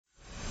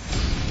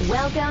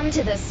Welcome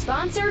to the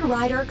Sponsored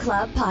Rider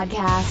Club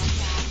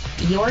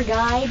podcast, your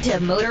guide to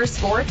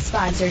motorsports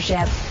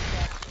sponsorship.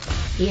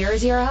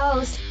 Here's your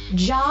host,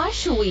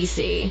 Josh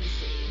Weesey.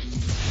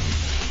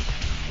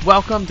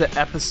 Welcome to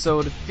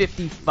episode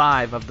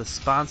 55 of the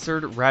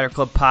Sponsored Rider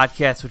Club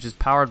podcast, which is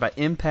powered by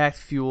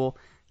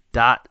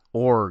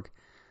ImpactFuel.org.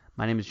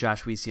 My name is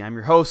Josh Weesey. I'm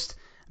your host.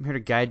 I'm here to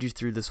guide you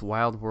through this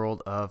wild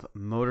world of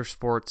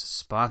motorsports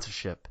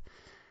sponsorship.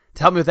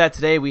 To help me with that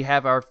today, we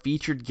have our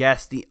featured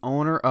guest, the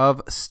owner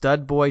of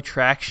Stud Boy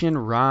Traction,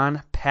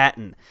 Ron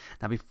Patton.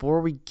 Now,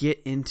 before we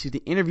get into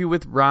the interview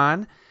with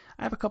Ron,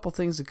 I have a couple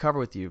things to cover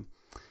with you.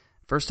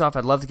 First off,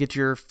 I'd love to get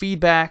your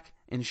feedback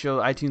and show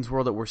the iTunes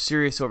world that we're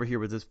serious over here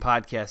with this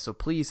podcast. So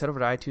please head over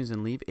to iTunes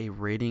and leave a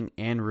rating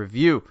and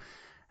review.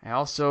 I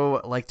also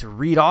like to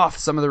read off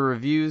some of the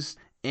reviews,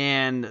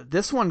 and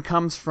this one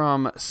comes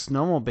from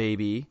Snowmo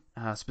Baby,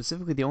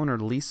 specifically the owner,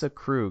 Lisa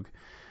Krug.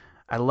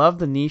 I love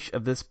the niche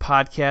of this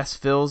podcast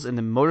fills in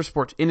the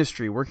motorsports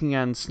industry. Working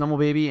on Snowmobile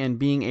Baby and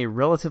being a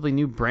relatively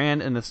new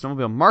brand in the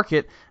snowmobile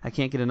market, I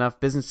can't get enough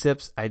business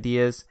tips,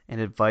 ideas,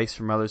 and advice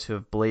from others who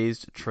have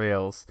blazed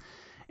trails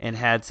and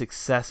had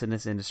success in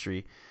this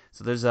industry.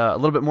 So there's a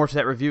little bit more to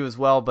that review as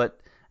well, but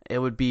it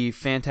would be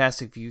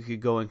fantastic if you could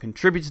go and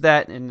contribute to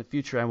that. In the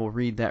future, I will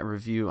read that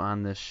review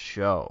on this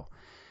show.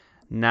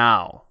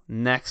 Now,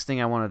 next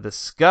thing I want to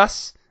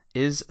discuss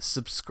is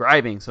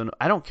subscribing. So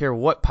I don't care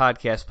what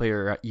podcast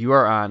player you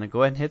are on,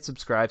 go ahead and hit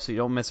subscribe so you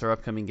don't miss our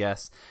upcoming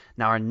guests.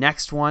 Now our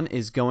next one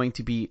is going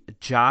to be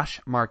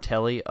Josh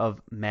Martelli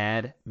of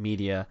Mad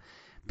Media.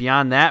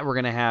 Beyond that, we're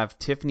going to have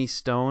Tiffany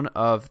Stone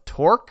of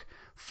Torque,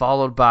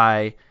 followed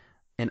by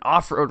an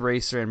off-road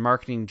racer and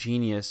marketing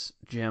genius,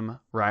 Jim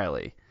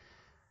Riley.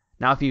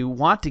 Now, if you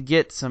want to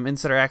get some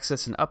insider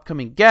access and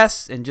upcoming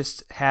guests and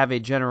just have a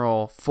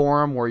general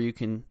forum where you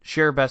can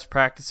share best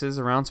practices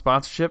around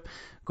sponsorship,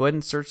 go ahead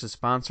and search the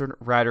Sponsored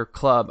Rider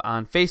Club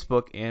on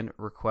Facebook and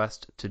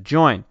request to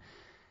join.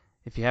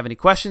 If you have any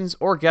questions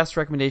or guest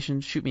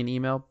recommendations, shoot me an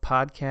email,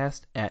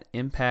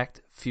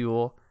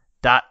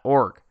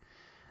 podcast@impactfuel.org.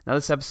 Now,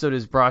 this episode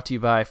is brought to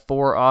you by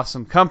four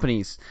awesome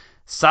companies.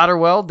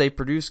 SolderWeld, they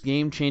produce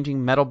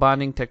game-changing metal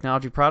bonding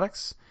technology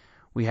products.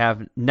 We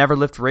have Never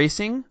Lift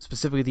Racing,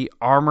 specifically the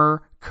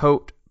Armor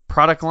Kote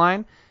product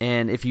line.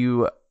 And if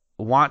you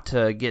want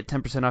to get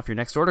 10% off your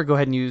next order, go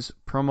ahead and use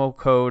promo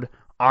code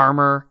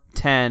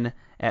ARMOR10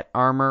 at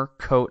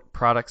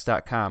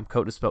armorcoteproducts.com.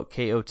 Kote is spelled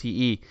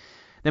K-O-T-E.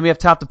 Then we have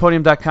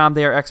TopThePodium.com.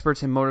 They are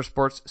experts in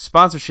motorsports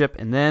sponsorship.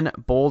 And then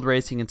Bold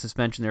Racing and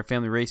Suspension, their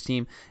family race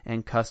team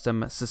and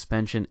custom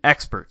suspension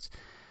experts.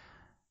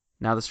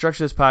 Now, the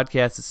structure of this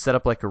podcast is set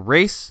up like a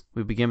race.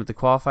 We begin with the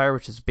qualifier,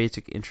 which is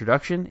basic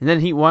introduction. And then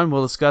Heat 1,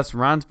 we'll discuss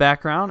Ron's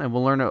background, and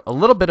we'll learn a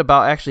little bit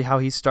about actually how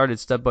he started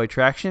Stud Boy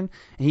Traction.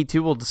 And Heat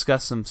 2, we'll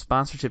discuss some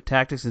sponsorship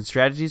tactics and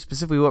strategies,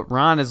 specifically what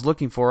Ron is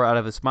looking for out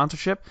of his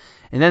sponsorship.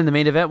 And then in the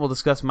main event, we'll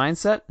discuss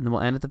mindset, and then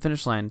we'll end at the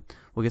finish line.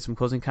 We'll get some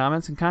closing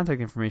comments and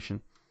contact information.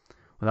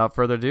 Without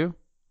further ado,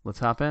 let's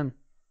hop in.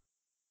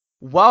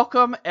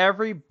 Welcome,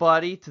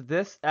 everybody, to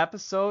this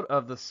episode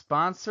of the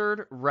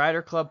Sponsored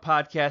Rider Club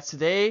podcast.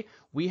 Today,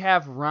 we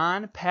have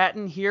Ron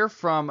Patton here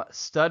from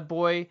Stud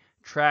Boy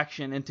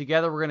Traction, and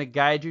together we're going to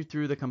guide you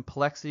through the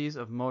complexities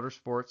of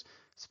motorsports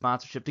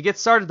sponsorship. To get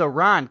started, though,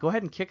 Ron, go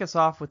ahead and kick us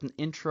off with an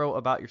intro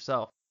about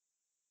yourself.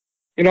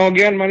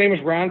 Again, my name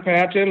is Ron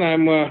Patton.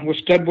 I'm with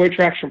Stud Boy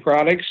Traction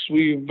Products.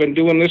 We've been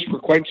doing this for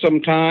quite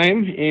some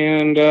time,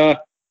 and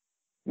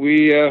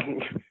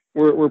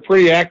We're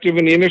pretty active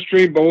in the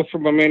industry, both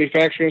from a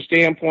manufacturing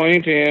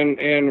standpoint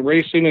and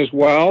racing as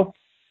well.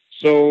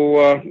 So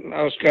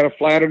I was kind of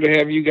flattered to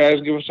have you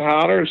guys give us a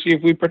holler and see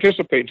if we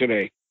participate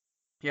today.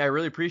 Yeah, I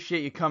really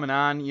appreciate you coming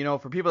on. You know,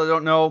 for people that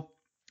don't know,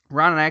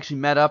 Ron and I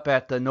actually met up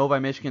at the Novi,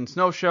 Michigan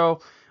Snow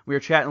Show. We were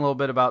chatting a little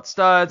bit about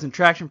studs and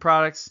traction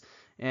products,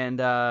 and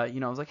I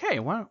was like, hey,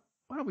 why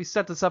don't we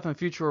set this up in the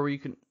future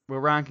where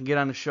Ron can get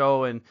on the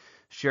show and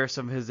share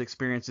some of his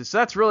experiences. So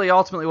that's really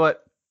ultimately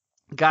what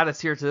got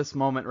us here to this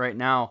moment right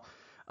now.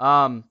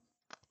 Well,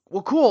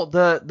 cool.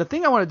 The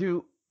thing I want to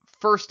do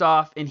first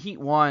off in Heat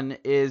 1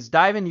 is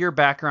dive into your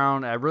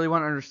background. I really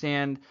want to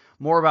understand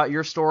more about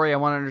your story. I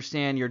want to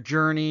understand your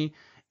journey,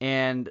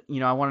 and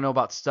I want to know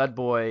about Stud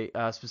Boy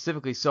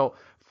specifically. So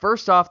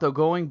first off, though,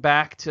 going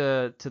back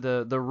to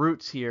the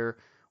roots here,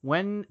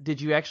 when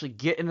did you actually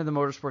get into the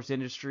motorsports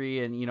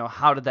industry, and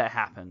how did that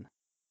happen?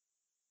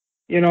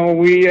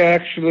 We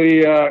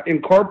actually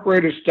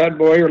incorporated Stud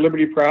Boy or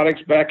Liberty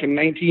Products back in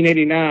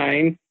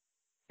 1989.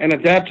 And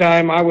at that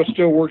time, I was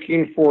still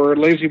working for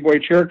Lazy Boy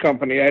Chair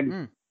Company.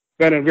 I'd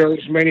been in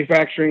various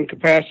manufacturing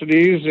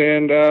capacities,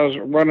 and I was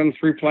running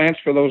 3 plants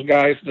for those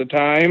guys at the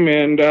time.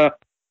 And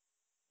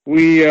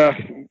we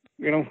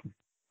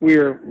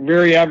were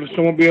very avid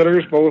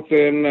snowmobilers, both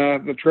in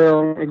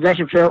the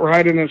aggressive trail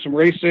riding and some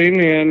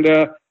racing.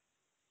 And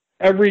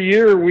every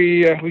year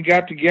we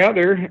got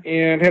together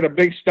and had a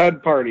big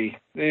stud party,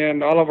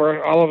 and all of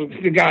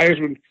the guys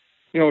would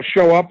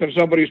show up in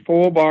somebody's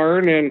pole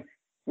barn, and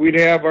we'd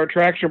have our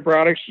traction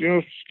products,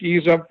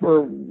 skis up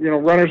or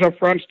runners up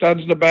front,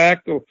 studs in the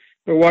back, the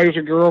the wives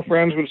or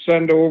girlfriends would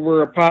send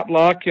over a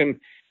potluck, and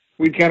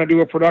we'd kind of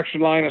do a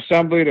production line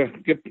assembly to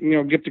get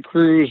the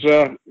crews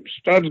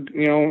studs,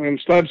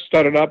 and sleds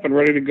studded up and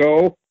ready to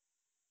go.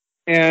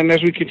 And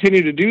as we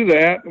continued to do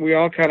that, we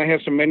all kind of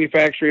had some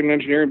manufacturing and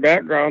engineering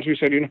backgrounds. We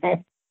said,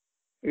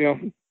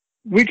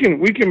 we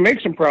can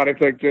make some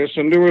product like this.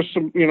 And there was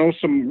some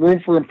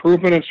room for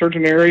improvement in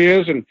certain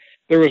areas. And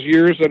there was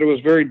years that it was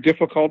very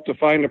difficult to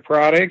find a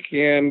product.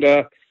 And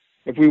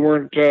if we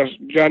weren't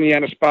Johnny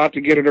on the spot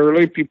to get it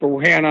early, people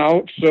ran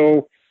out.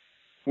 So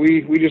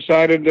we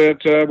decided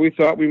that we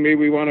thought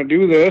we want to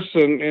do this.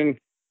 And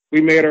we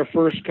made our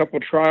first couple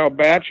trial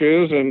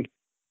batches. And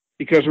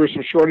because there were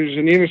some shortages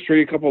in the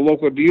industry, a couple of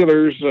local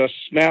dealers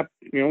snapped,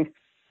 the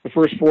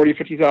first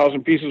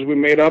 50,000 pieces we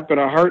made up in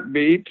a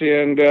heartbeat,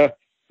 and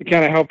it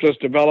kind of helped us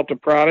develop the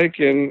product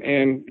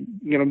and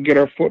get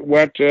our foot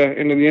wet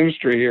into the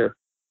industry here.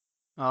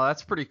 Oh,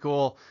 that's pretty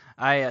cool.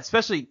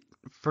 Especially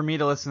for me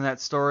to listen to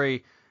that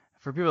story.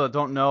 For people that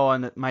don't know,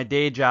 and my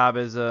day job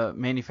is a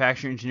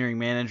manufacturing engineering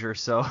manager,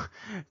 so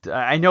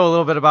I know a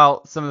little bit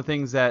about some of the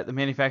things that the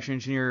manufacturing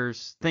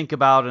engineers think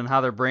about and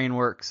how their brain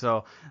works.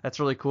 So that's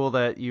really cool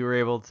that you were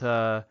able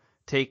to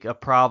take a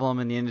problem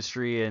in the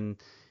industry and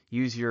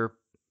use your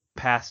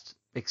past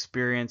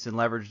experience and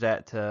leverage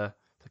that to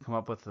come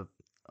up with a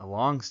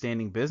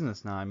long-standing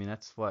business now. I mean,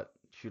 that's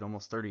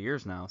almost 30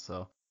 years now.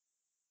 So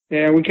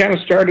yeah, we kind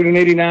of started in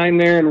 '89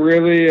 there, and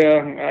really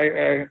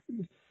I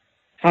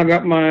hung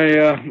up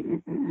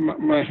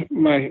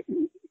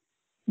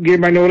gave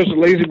my notice at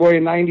Lazy Boy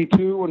in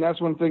 '92, and that's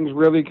when things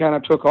really kind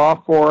of took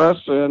off for us.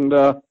 And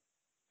it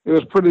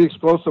was pretty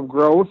explosive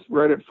growth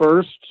right at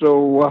first.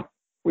 So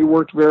we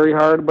worked very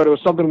hard, but it was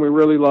something we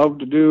really loved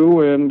to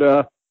do, and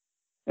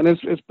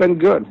it's been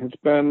good. It's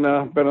been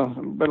a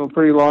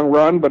pretty long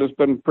run, but it's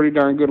been pretty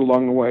darn good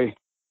along the way.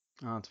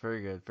 Oh, it's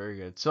very good, very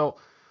good. So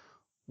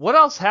what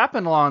else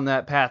happened along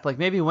that path? Like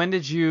maybe when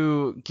did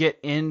you get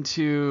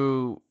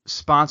into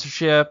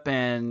sponsorship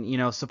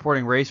and,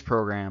 supporting race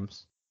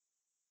programs?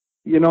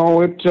 It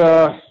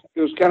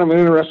was kind of an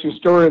interesting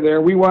story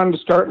there. We wanted to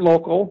start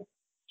local,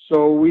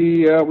 so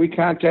we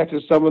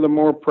contacted some of the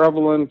more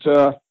prevalent,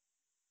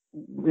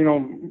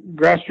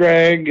 grass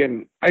drag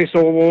and ice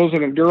ovals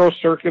and enduro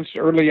circuits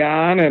early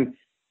on, and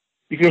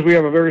because we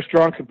have a very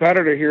strong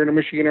competitor here in the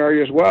Michigan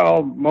area as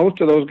well,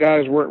 most of those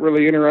guys weren't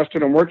really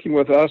interested in working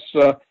with us,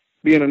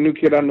 being a new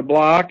kid on the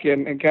block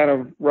and kind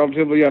of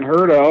relatively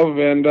unheard of.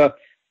 And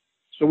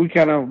so we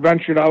kind of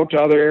ventured out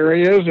to other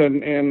areas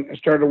and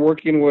started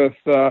working with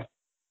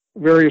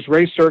various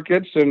race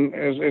circuits. And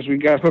as we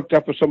got hooked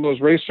up with some of those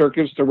race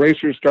circuits, the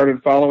racers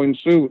started following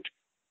suit.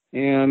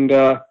 And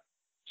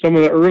some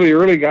of the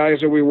early guys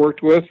that we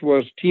worked with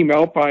was Team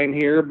Alpine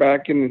here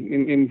back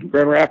in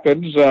Grand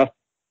Rapids.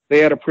 They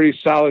had a pretty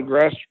solid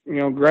grass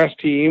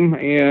team.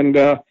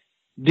 And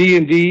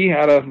D&D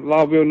out of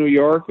Lowville, New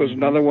York was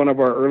another one of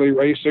our early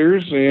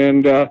racers,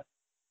 and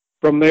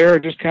from there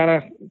it just kind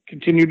of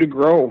continued to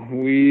grow.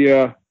 We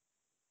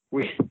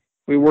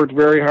worked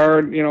very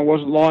hard. It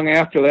wasn't long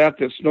after that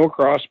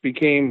snowcross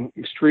became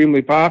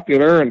extremely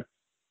popular, and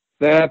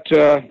that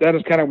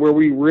is kind of where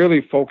we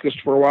really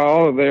focused for a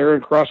while there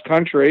in cross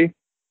country,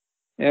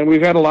 and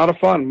we've had a lot of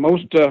fun.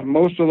 Most of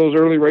those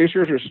early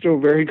racers are still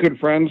very good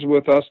friends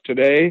with us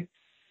today,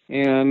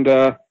 and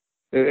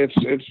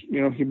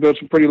you build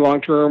some pretty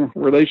long-term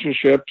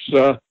relationships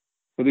with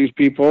these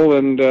people,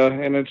 and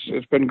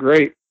it's been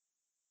great.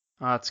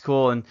 That's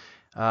cool. And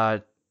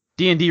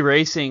D&D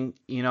Racing,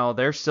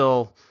 they're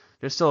still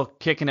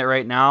kicking it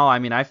right now. I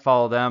mean, I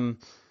follow them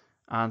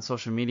on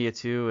social media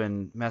too,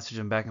 and message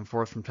them back and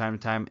forth from time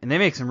to time. And they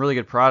make some really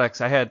good products.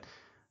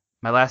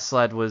 My last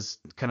sled was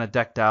kind of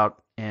decked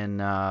out in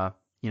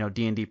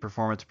D&D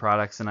performance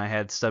products, and I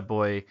had Stud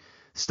Boy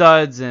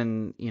studs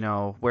and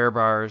wear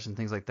bars and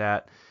things like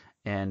that.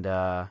 And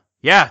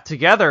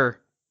together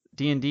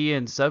D&D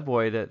and Stud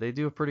Boy, that they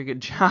do a pretty good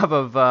job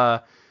of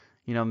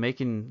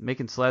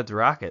making sleds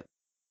rocket.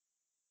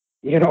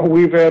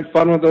 We've had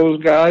fun with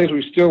those guys.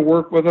 We still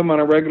work with them on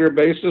a regular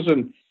basis,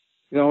 and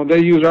they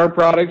use our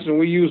products and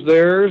we use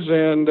theirs.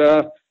 And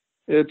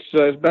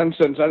it's been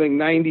since I think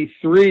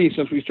 '93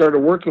 since we started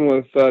working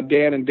with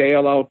Dan and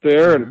Dale out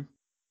there, and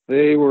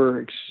they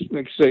were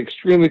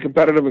extremely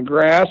competitive in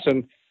grass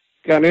and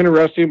kind of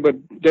interesting.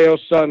 But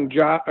Dale's son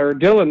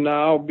Dylan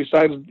now,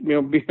 besides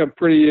being a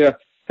pretty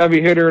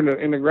heavy hitter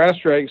in the grass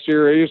drag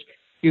series,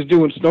 he's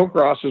doing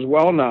snowcross as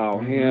well now.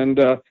 And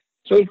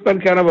so it's been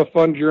kind of a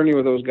fun journey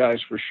with those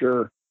guys for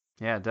sure.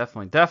 Yeah,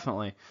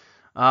 definitely.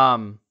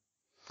 Well,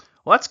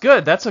 that's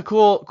good. That's a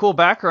cool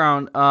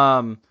background.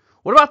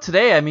 What about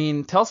today? I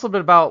mean, tell us a little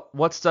bit about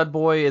what Stud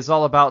Boy is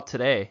all about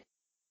today.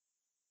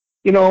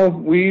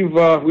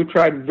 We've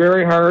tried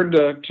very hard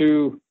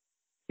to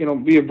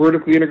be a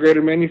vertically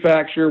integrated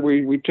manufacturer.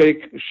 We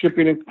take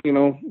shipping,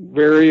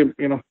 very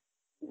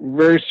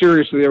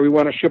seriously there. We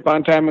want to ship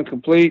on time and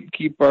complete,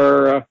 keep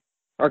our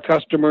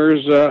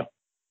customers,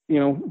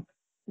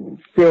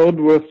 filled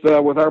with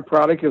our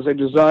product as they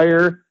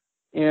desire.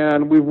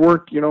 And we've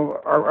worked,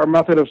 our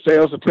method of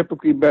sales has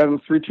typically been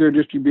three-tier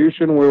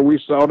distribution where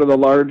we sell to the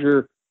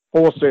larger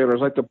wholesalers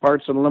like the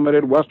Parts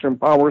Unlimited, Western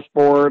Power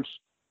Sports,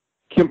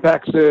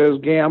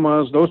 Kimpexes,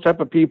 Gammas, those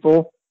type of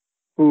people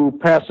who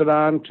pass it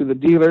on to the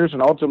dealers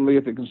and ultimately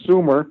at the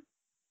consumer.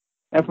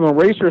 And from a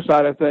racer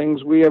side of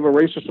things, we have a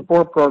racer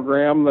support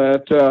program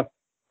that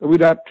we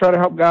try to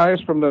help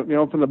guys from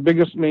the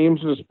biggest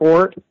names in the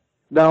sport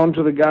down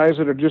to the guys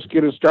that are just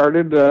getting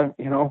started,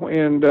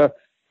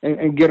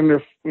 and getting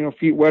their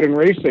feet wet in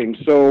racing.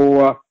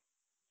 So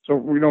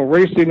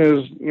racing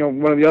is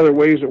one of the other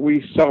ways that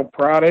we sell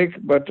product,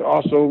 but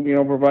also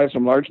provide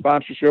some large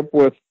sponsorship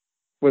with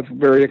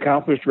very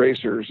accomplished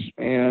racers,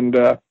 and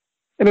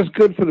it's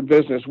good for the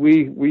business.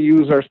 We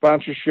use our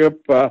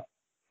sponsorship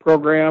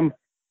program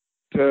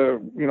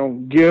to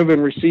give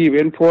and receive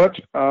input.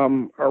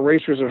 Our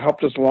racers have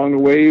helped us along the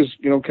ways,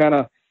 kind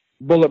of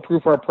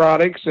bulletproof our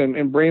products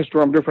and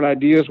brainstorm different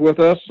ideas with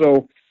us.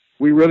 So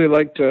we really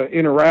like to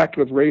interact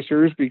with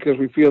racers because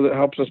we feel it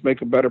helps us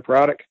make a better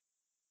product.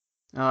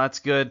 Oh, that's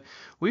good.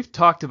 We've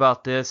talked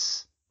about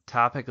this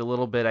topic a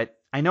little bit.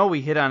 I know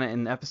we hit on it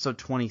in episode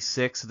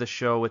 26 of the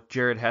show with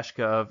Jared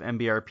Heshka of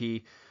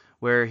MBRP,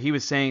 where he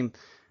was saying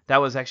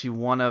that was actually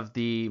one of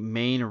the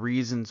main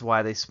reasons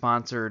why they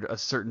sponsored a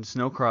certain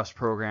snowcross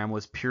program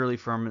was purely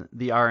from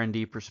the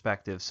R&D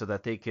perspective, so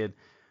that they could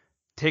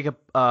take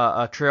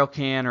a trail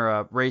can or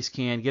a race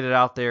can, get it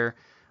out there,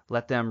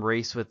 let them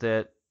race with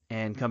it,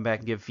 and come back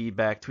and give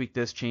feedback, tweak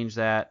this, change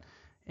that.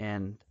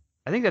 And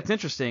I think that's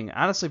interesting.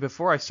 Honestly,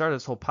 before I started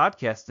this whole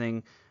podcast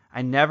thing,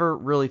 I never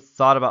really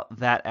thought about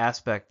that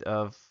aspect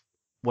of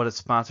what a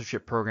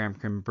sponsorship program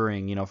can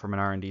bring, from an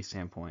R&D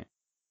standpoint.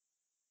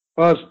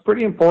 Well, it's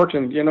pretty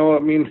important.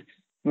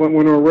 When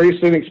we're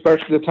racing,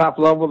 especially the top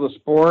level of the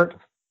sport,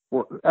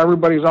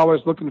 everybody's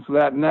always looking for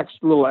that next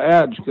little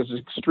edge because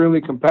it's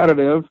extremely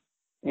competitive.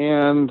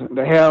 And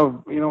to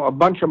have, a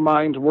bunch of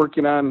minds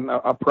working on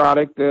a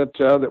product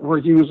that we're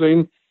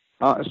using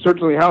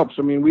certainly helps.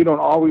 We don't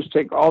always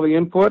take all the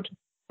input,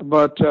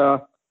 but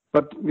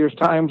there's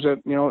times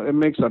that, it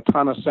makes a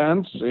ton of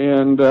sense.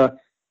 And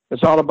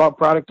it's all about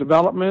product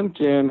development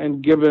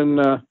and giving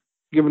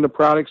the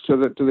products to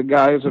the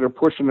guys that are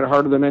pushing it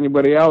harder than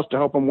anybody else to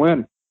help them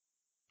win.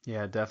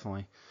 Yeah,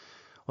 definitely.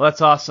 Well,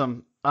 that's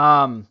awesome.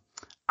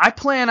 I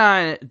plan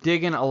on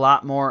digging a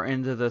lot more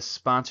into the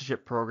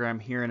sponsorship program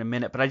here in a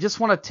minute, but I just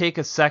want to take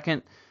a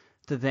second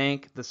to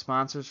thank the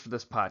sponsors for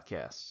this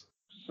podcast.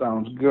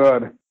 Sounds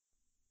good.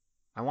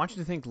 I want you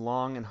to think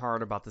long and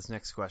hard about this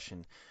next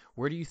question.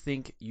 Where do you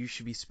think you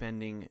should be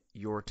spending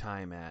your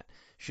time at?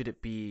 Should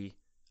it be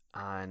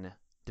on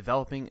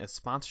developing a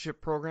sponsorship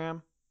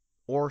program,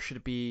 or should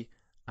it be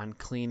on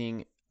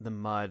cleaning the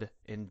mud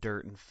and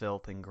dirt and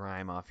filth and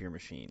grime off your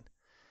machine?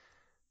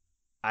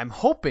 I'm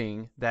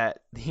hoping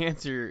that the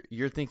answer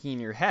you're thinking in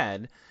your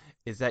head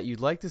is that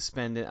you'd like to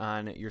spend it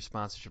on your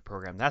sponsorship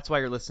program. That's why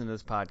you're listening to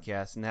this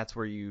podcast, and that's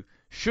where you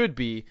should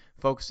be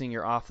focusing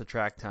your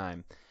off-the-track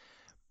time.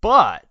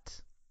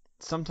 But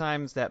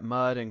sometimes that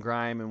mud and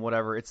grime and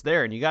whatever, it's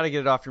there, and you got to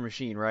get it off your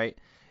machine, right?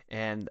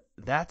 And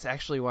that's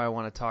actually why I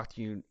want to talk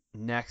to you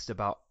next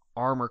about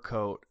Armor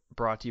Coat,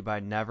 brought to you by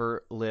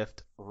Never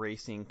Lift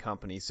Racing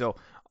Company. So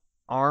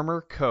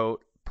Armor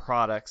Coat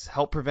products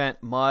help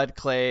prevent mud,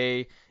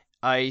 clay,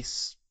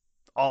 ice,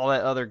 all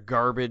that other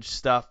garbage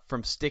stuff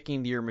from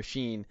sticking to your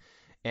machine,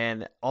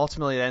 and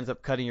ultimately it ends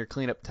up cutting your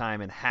cleanup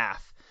time in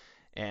half.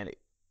 And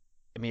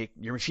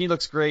your machine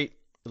looks great.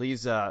 It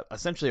leaves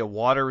essentially a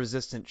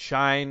water-resistant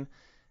shine,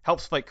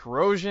 helps fight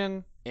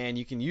corrosion, and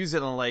you can use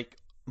it on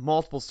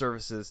multiple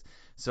surfaces.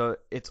 So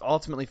it's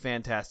ultimately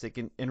fantastic.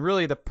 And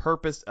really the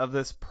purpose of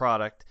this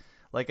product,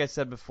 like I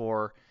said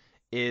before,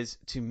 is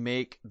to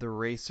make the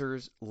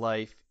racer's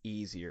life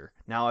easier.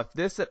 Now, if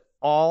this at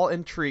all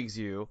intrigues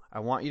you,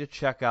 I want you to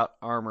check out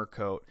Armor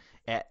Coat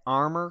at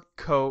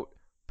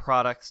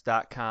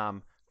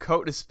armorcoatproducts.com.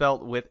 Coat is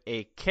spelled with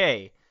a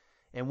K.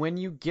 And when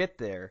you get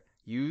there,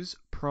 use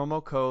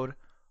promo code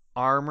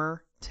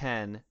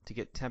ARMOR10 to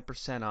get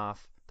 10%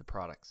 off the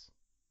products.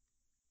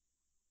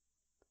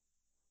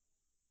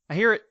 I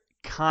hear it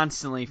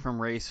constantly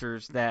from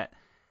racers that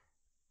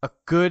a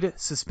good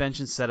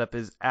suspension setup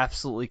is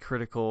absolutely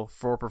critical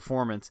for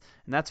performance,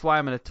 and that's why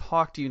I'm going to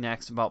talk to you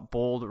next about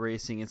Bold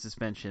Racing and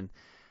suspension.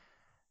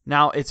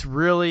 Now, it's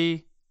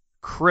really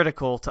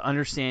critical to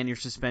understand your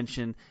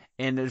suspension,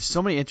 and there's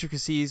so many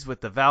intricacies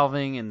with the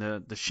valving and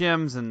the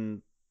shims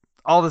and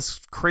all this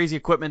crazy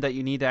equipment that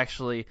you need to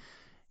actually,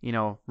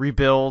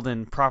 rebuild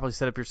and properly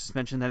set up your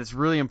suspension, that it's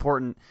really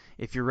important,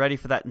 if you're ready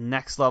for that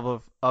next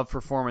level of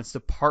performance, to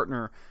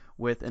partner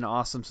with an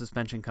awesome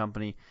suspension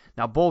company.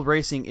 Now, Bold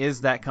Racing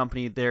is that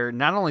company. They're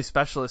not only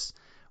specialists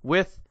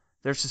with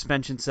their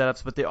suspension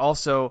setups, but they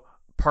also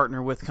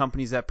partner with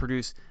companies that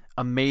produce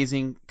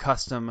amazing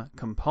custom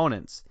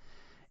components.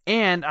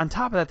 And on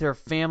top of that, they're a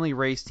family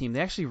race team.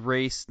 They actually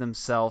race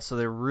themselves, so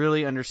they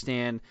really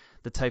understand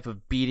the type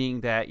of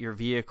beating that your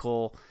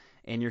vehicle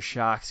and your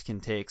shocks can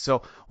take.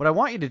 So what I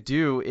want you to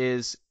do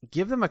is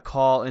give them a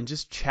call and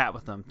just chat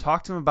with them.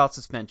 Talk to them about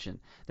suspension.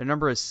 Their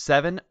number is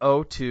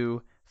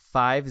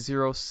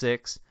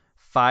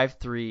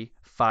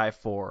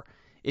 702-506-5354.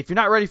 If you're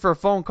not ready for a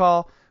phone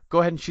call, go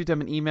ahead and shoot them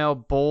an email,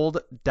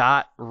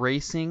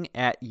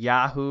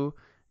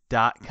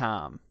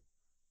 bold.racing@yahoo.com.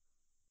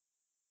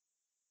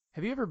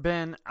 Have you ever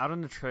been out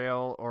on the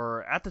trail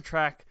or at the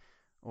track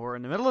or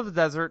in the middle of the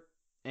desert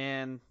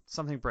and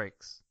something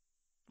breaks?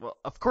 Well,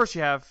 of course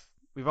you have.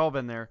 We've all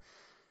been there.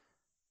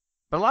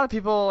 But a lot of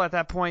people at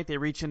that point, they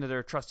reach into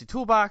their trusty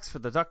toolbox for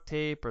the duct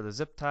tape or the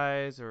zip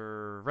ties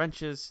or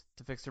wrenches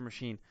to fix their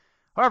machine.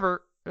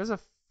 However, there's a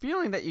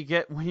feeling that you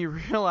get when you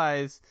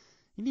realize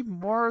you need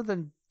more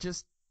than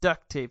just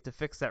duct tape to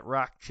fix that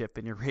rock chip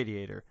in your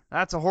radiator.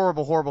 That's a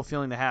horrible, horrible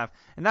feeling to have.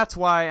 And that's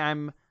why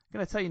I'm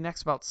going to tell you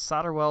next about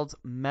SolderWeld's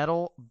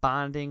metal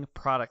bonding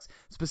products,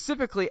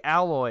 specifically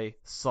alloy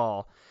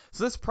sol.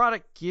 So this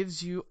product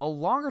gives you a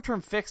longer term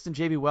fix than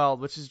JB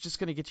Weld, which is just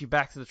going to get you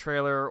back to the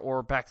trailer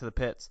or back to the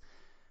pits.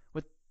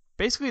 With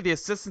basically the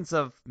assistance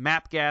of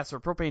MAP gas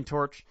or propane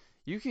torch,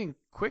 you can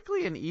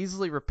quickly and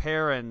easily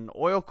repair an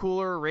oil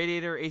cooler,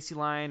 radiator, AC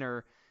line,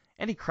 or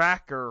any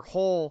crack or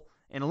hole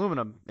in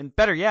aluminum. And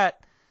better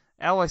yet,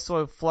 alloy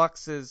sol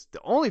flux is the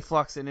only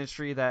flux in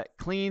industry that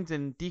cleans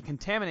and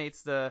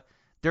decontaminates the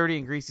dirty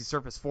and greasy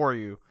surface for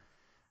you.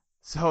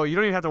 So you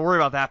don't even have to worry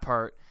about that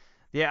part.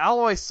 The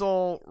alloy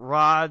sol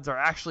rods are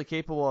actually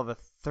capable of a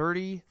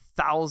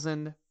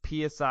 30,000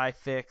 PSI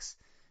fix,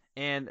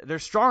 and they're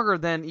stronger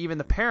than even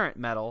the parent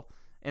metal,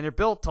 and they're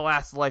built to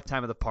last the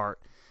lifetime of the part.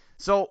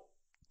 So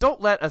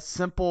don't let a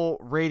simple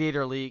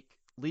radiator leak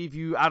leave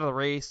you out of the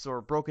race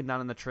or broken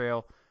down in the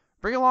trail.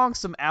 Bring along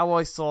some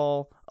alloy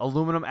sol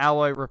aluminum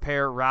alloy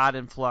repair rod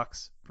and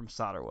flux from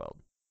SolderWeld.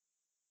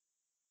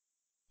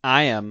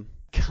 I am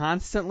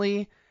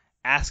constantly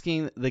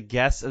asking the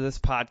guests of this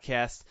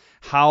podcast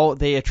how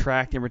they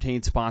attract and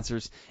retain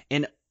sponsors.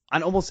 And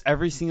on almost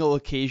every single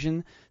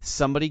occasion,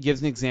 somebody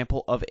gives an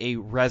example of a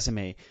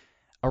resume.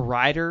 A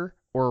rider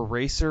or a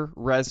racer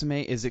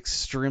resume is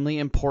extremely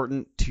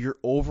important to your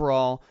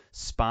overall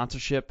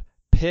sponsorship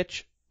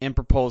pitch and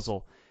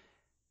proposal.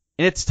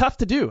 And it's tough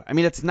to do. I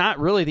mean, it's not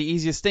really the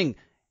easiest thing.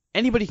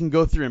 Anybody can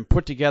go through and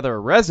put together a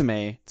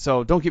resume,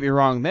 so don't get me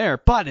wrong there,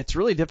 but it's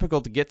really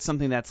difficult to get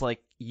something that's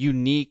like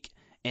unique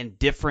and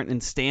different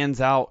and stands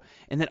out,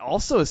 and then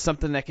also is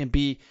something that can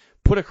be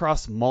put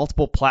across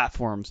multiple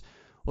platforms.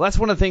 Well, that's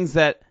one of the things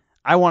that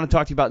I want to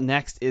talk to you about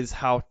next is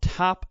how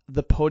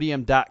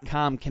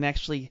topthepodium.com can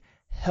actually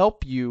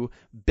help you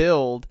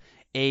build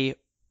a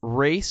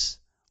race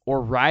or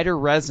rider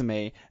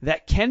resume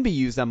that can be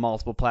used on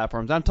multiple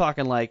platforms. I'm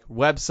talking like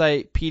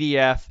website,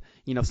 PDF,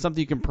 something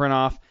you can print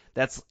off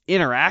that's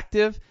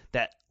interactive,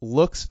 that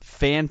looks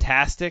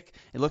fantastic.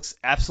 It looks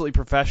absolutely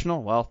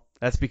professional. Well,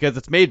 that's because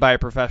it's made by a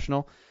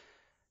professional.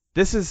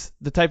 This is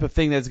the type of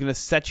thing that's going to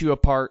set you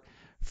apart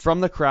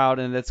from the crowd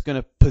and that's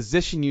going to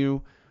position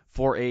you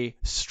for a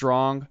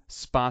strong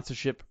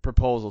sponsorship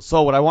proposal.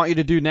 So what I want you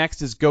to do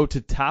next is go to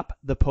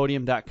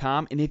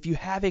topthepodium.com, and if you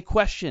have a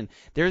question,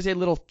 there's a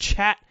little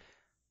chat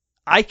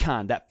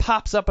icon that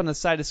pops up on the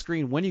side of the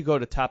screen when you go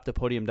to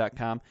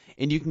topthepodium.com,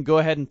 and you can go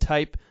ahead and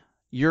type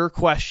your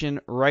question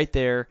right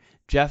there.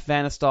 Jeff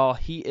Vanestal,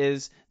 he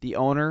is the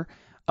owner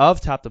of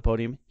Top the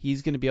Podium.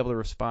 He's going to be able to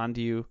respond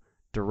to you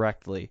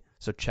directly.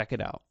 So check it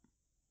out.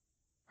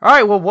 All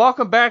right, well,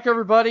 welcome back,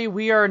 everybody.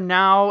 We are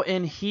now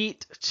in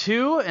Heat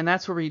 2, and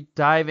that's where we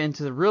dive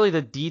into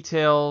the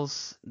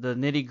details, the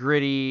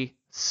nitty-gritty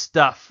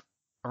stuff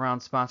around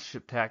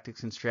sponsorship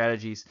tactics and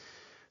strategies.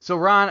 So,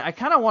 Ron, I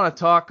kind of want to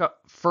talk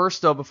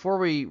first, though, before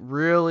we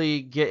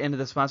really get into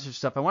the sponsorship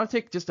stuff. I want to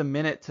take just a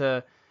minute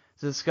to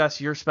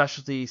discuss your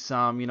specialty,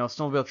 some,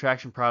 snowmobile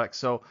traction products.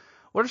 So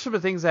what are some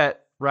of the things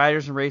that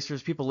riders and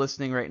racers, people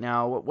listening right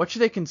now, what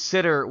should they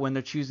consider when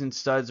they're choosing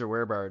studs or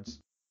wear bars?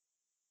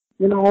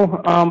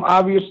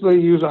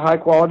 Obviously use a high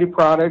quality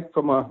product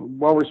from a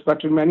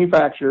well-respected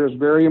manufacturer is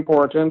very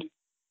important.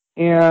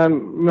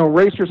 And,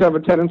 racers have a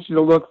tendency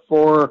to look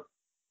for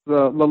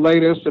the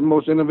latest and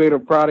most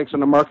innovative products in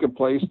the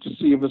marketplace to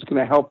see if it's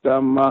going to help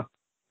them,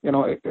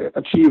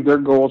 achieve their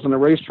goals on the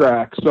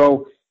racetrack.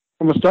 So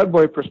from a stud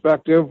boy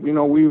perspective,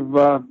 we've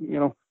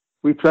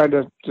tried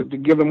to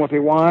give them what they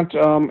want.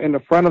 In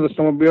the front of the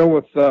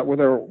snowmobile with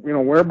our,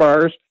 wear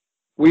bars,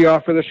 we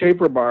offer the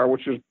shaper bar,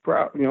 which is,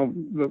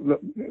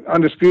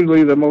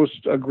 undisputedly the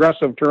most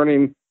aggressive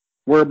turning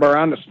wear bar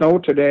on the snow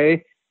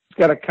today. It's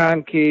got a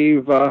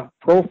concave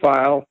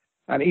profile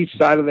on each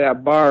side of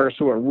that bar,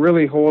 so it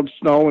really holds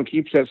snow and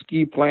keeps that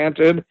ski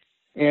planted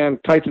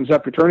and tightens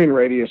up your turning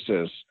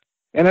radiuses.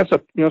 And that's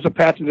it's a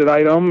patented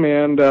item,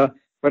 and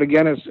but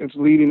again, it's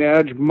leading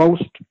edge.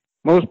 Most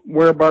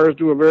wear bars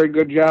do a very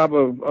good job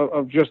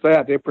of just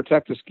that. They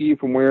protect the ski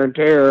from wear and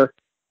tear.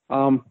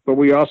 But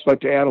we also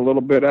like to add a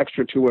little bit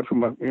extra to it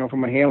from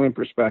a handling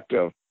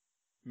perspective.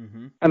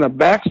 Mm-hmm. On the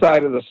back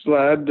side of the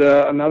sled,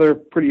 another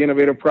pretty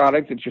innovative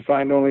product that you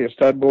find only at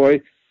Stud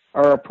Boy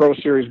are our Pro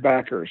Series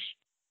backers.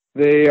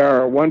 They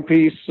are a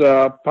one-piece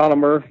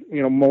polymer,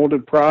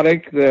 molded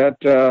product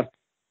that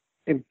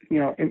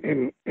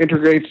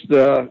integrates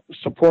the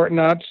support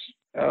nuts,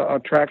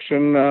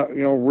 traction,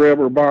 rib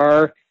or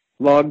bar,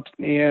 lug,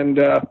 and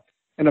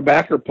a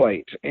backer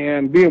plate.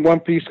 And being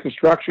one-piece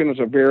construction is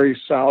a very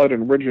solid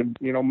and rigid,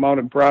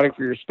 mounted product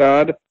for your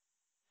stud,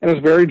 and it's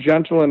very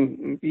gentle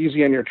and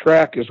easy on your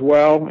track as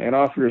well, and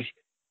offers,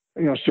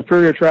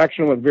 superior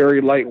traction with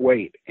very light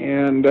weight.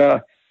 And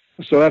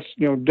so that's,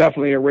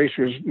 definitely a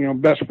racer's,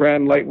 best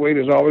friend. Lightweight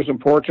is always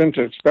important,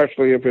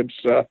 especially if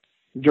it's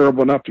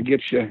durable enough to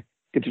get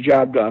the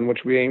job done,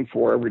 which we aim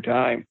for every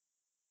time.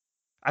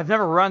 I've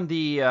never run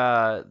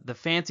the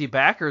fancy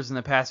backers in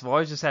the past. I've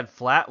always just had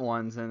flat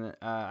ones, and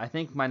I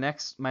think my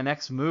next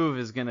move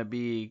is going to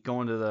be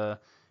going to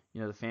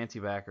the fancy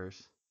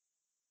backers.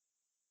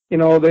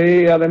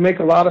 They make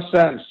a lot of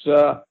sense,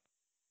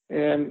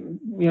 and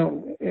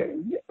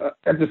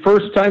at the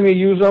first time you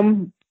use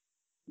them,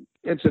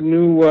 it's a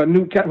new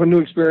kind of a new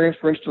experience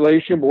for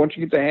installation. But once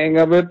you get the hang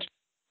of it,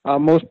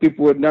 most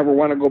people would never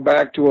want to go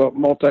back to a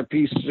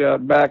multi-piece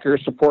backer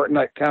support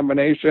nut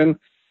combination,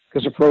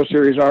 because the Pro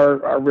Series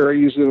are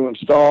very easy to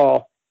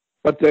install.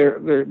 But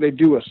they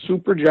do a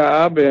super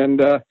job,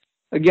 and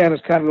again,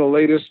 it's kind of the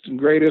latest and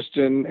greatest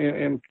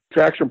in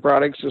traction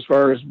products as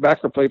far as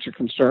backer plates are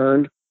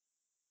concerned.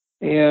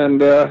 And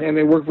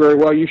they work very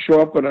well. You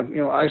show up at a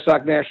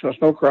ISOC National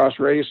Snowcross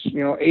race,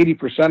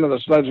 80% of the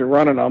sleds are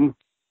running them,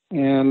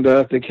 and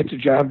they get the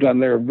job done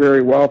there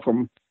very well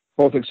from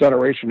both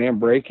acceleration and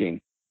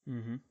braking.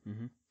 Mm-hmm,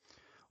 mm-hmm.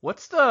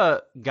 What's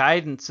the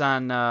guidance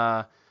on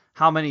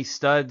how many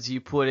studs you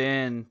put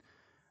in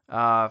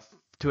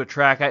to a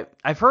track?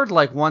 I've heard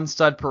like one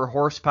stud per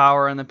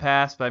horsepower in the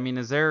past, but I mean,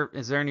 is there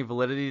any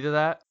validity to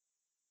that?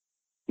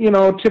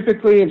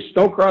 Typically in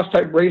snowcross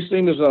type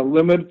racing, there's a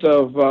limit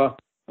of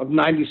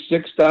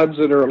 96 studs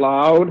that are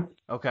allowed.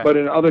 Okay. But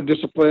in other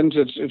disciplines,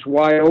 it's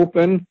wide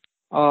open.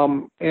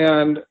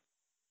 And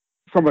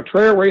from a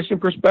trail racing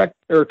perspective,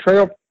 or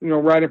trail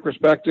riding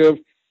perspective,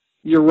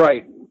 you're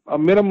right. A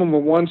minimum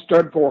of one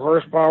stud per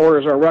horsepower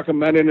is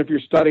recommended if you're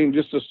studying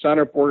just the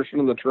center portion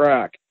of the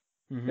track.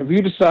 Mm-hmm. If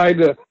you decide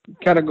to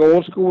kind of go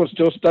old school and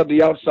still stud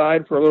the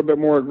outside for a little bit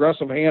more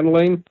aggressive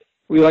handling,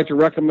 we like to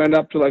recommend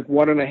up to like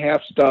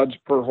 1.5 studs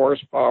per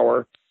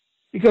horsepower,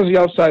 because the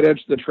outside edge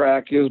of the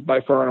track is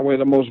by far and away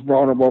the most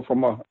vulnerable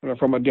from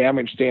a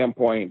damage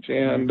standpoint.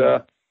 And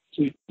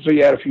so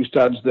you add a few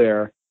studs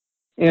there.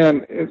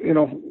 And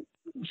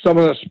some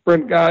of the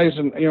sprint guys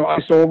and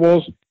ice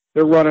ovals,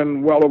 they're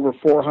running well over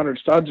 400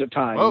 studs at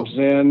times.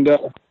 Whoa. And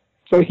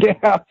so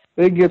yeah,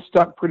 they get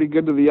stuck pretty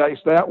good to the ice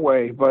that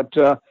way. But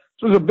so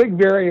there's a big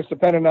variance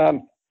depending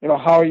on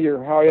how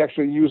you're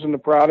actually using the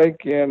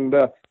product and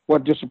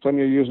what discipline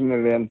you're using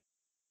it in.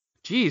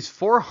 Geez,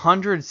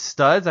 400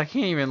 studs? I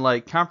can't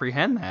even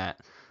comprehend that.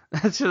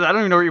 That's just, I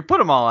don't even know where you put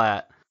them all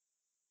at.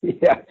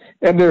 Yeah,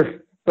 and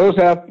those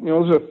are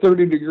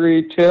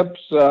 30-degree tips,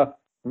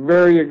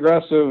 very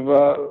aggressive,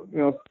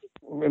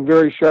 and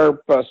very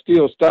sharp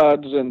steel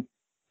studs, and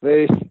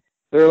they're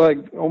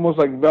almost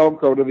like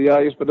Velcro to the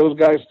ice. But those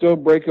guys still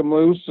break them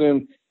loose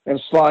and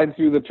slide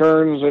through the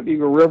turns at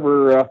Eagle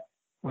River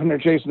when they're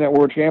chasing that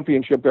world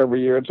championship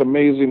every year. It's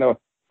amazing to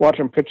watch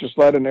them pitch a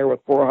sled in there with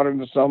 400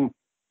 and some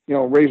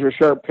razor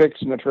sharp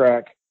picks in the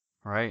track.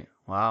 Right.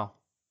 Wow.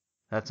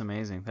 That's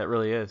amazing. That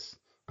really is.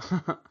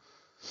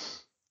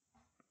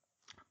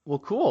 Well,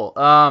 cool.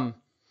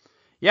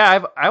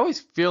 Yeah, I always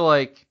feel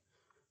like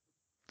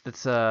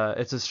it's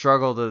a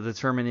struggle to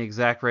determine the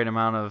exact right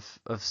amount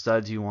of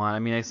studs you want. I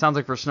mean, it sounds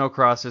like for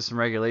snowcross there's some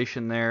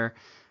regulation there,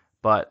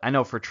 but I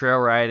know for trail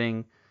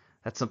riding,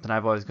 that's something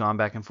I've always gone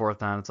back and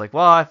forth on. It's like,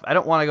 well, I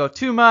don't want to go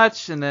too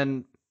much, and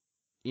then,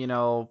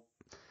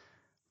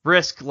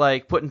 risk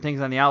putting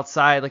things on the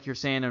outside, like you're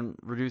saying, and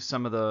reduce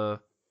some of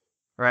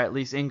or at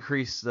least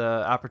increase the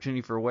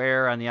opportunity for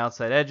wear on the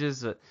outside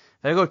edges. But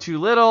if I go too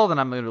little, then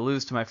I'm going to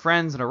lose to my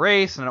friends in a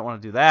race, and I don't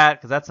want to do that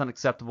because that's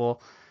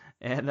unacceptable.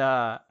 And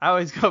I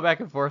always go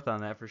back and forth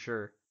on that for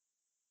sure.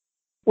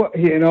 Well,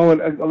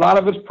 a lot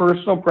of it's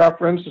personal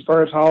preference as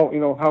far as how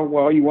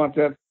well you want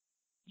that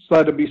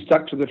sled to be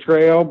stuck to the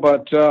trail,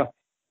 but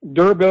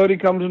durability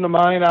comes into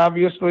mind,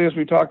 obviously, as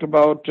we talked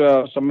about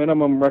some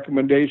minimum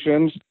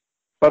recommendations.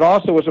 But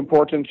also it's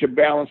important to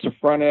balance the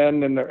front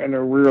end and the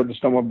rear of the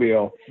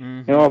snowmobile.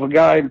 Mm-hmm. If a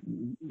guy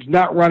is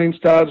not running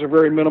studs or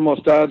very minimal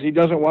studs, he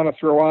doesn't want to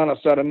throw on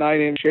a set of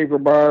 9-inch shaper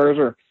bars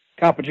or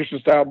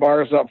competition-style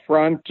bars up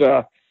front.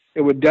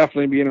 It would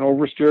definitely be in an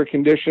oversteer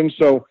condition.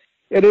 So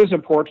it is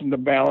important to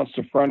balance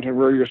the front and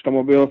rear of your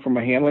snowmobile from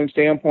a handling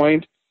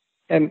standpoint.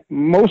 And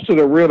most of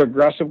the real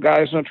aggressive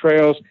guys on the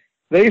trails,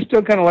 they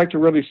still kind of like to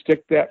really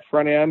stick that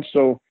front end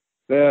so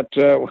that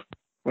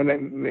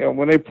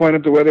when they point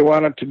it the way they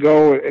want it to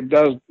go, it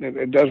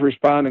does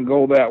respond and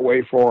go that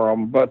way for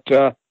them. But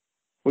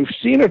we've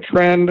seen a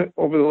trend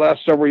over the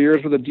last several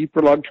years with the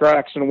deeper lug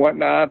tracks and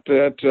whatnot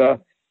that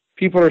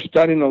people are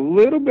studying a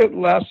little bit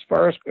less as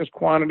far as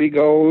quantity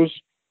goes.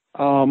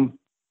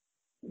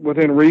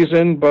 within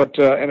reason, but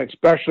and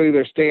especially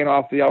they're staying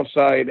off the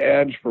outside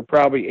edge for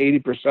probably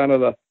 80%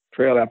 of the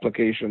trail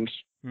applications.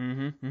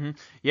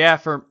 Yeah,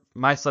 for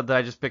my sled that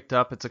I just picked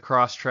up, it's a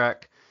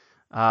Crosstrek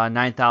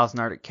 9000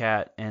 Arctic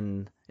Cat,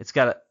 and it's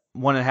got a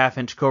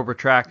 1.5-inch Cobra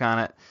track on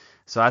it.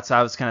 So that's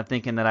I was kind of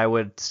thinking that I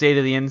would stay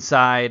to the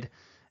inside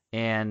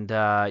and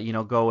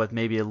go with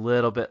maybe a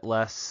little bit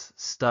less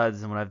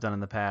studs than what I've done in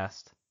the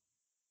past.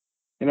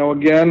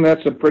 Again,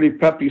 that's a pretty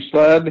peppy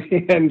sled,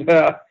 and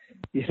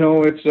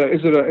it's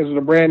is it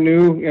a brand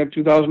new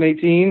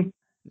 2018?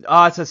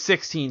 It's a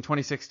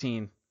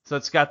 2016. So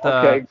it's got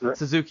the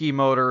Suzuki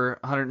motor,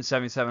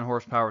 177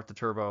 horsepower with the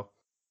turbo.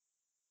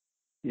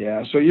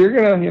 Yeah, so you're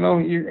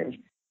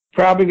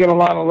probably gonna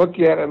want to look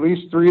at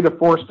least 3 to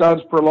 4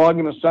 studs per lug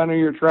in the center of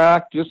your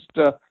track, just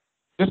to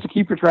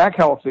keep your track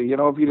healthy.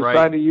 If you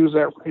decide to use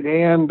that right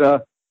hand,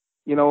 at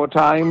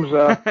times.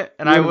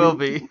 And I will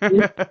be.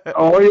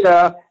 Oh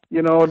yeah.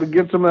 To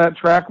get some of that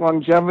track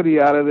longevity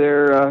out of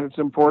there, it's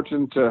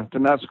important to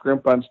not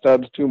scrimp on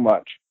studs too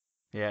much.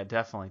 Yeah,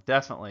 definitely.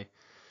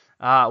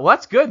 Well,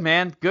 that's good,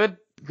 man. Good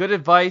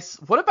advice.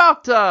 What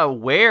about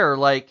wear?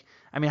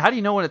 How do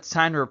you know when it's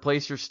time to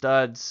replace your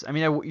studs?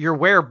 Your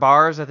wear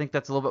bars, I think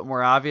that's a little bit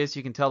more obvious.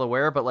 You can tell the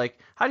wear, but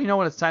how do you know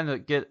when it's time to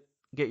get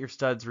your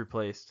studs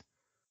replaced?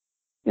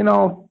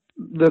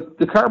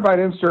 The carbide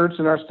inserts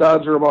in our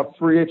studs are about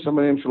 3/8 of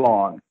an inch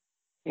long,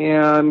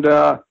 and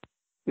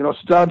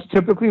studs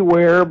typically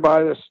wear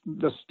by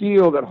the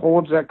steel that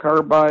holds that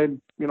carbide,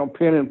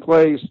 pin in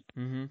place.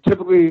 Mm-hmm.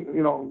 Typically,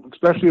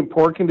 especially in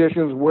poor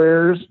conditions,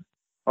 wears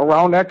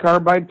around that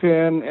carbide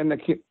pin, and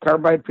the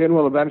carbide pin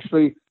will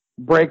eventually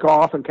break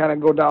off and kind of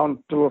go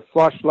down to a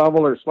flush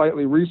level or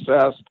slightly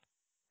recessed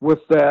with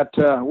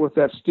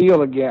that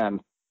steel again.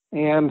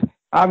 And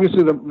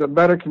obviously, the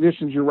better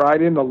conditions you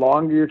ride in, the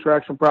longer your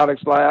traction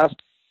products last.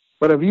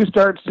 But if you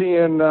start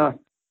seeing,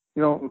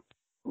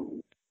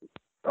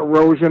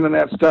 erosion in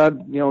that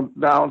stud,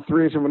 down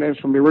 3/8 of an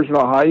inch from the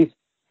original height,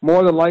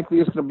 more than likely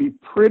it's going to be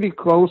pretty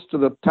close to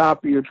the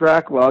top of your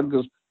track lug,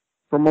 because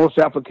for most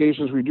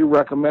applications we do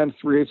recommend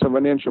 3/8 of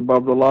an inch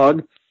above the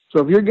lug.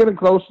 So if you're getting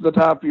close to the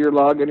top of your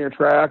lug in your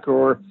track,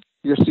 or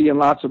you're seeing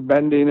lots of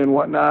bending and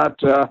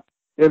whatnot,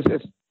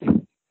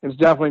 it's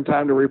definitely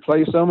time to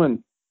replace them.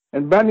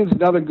 And bending's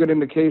another good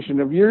indication.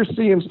 If you're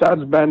seeing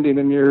studs bending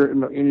in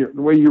the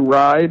way you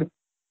ride,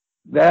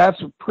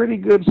 that's a pretty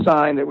good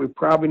sign that we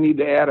probably need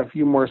to add a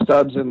few more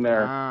studs in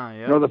there.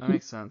 Yeah, that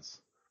makes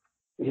sense.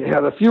 Yeah,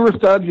 the fewer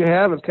studs you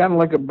have, it's kind of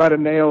like a bed of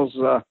nails.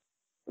 The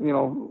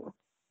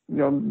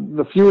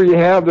fewer you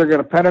have, they're going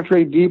to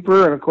penetrate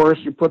deeper, and of course,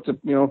 you put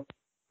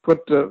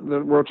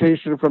the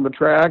rotation from the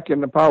track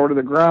and the power to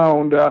the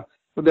ground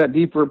with that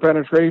deeper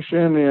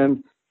penetration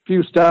and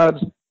few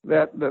studs.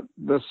 That the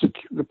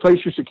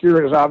place you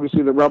secure it is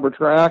obviously the rubber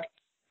track,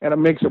 and it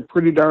makes it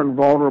pretty darn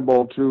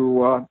vulnerable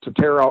to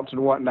tear outs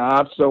and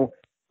whatnot. So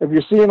if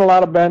you're seeing a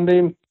lot of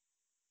bending,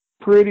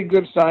 pretty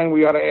good sign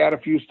we ought to add a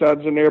few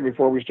studs in there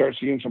before we start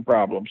seeing some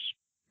problems.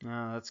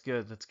 Oh, that's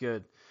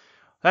good.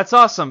 That's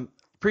awesome.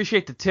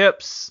 Appreciate the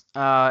tips.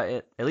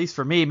 At least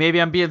for me,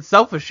 maybe I'm being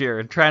selfish here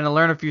and trying to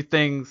learn a few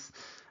things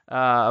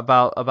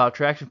about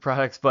traction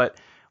products. But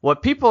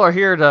what people are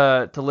here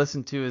to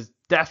listen to is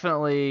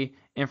definitely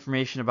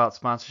information about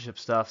sponsorship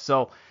stuff.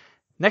 So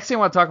next thing I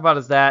want to talk about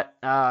is that.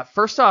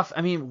 First off,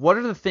 what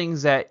are the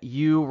things that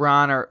you,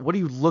 Ron, what are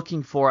you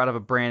looking for out of a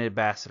brand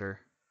ambassador?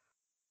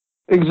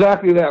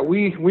 Exactly that.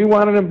 We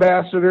want an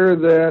ambassador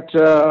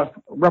that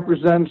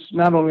represents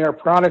not only our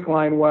product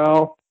line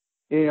well,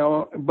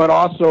 but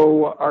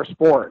also our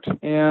sport.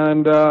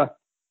 And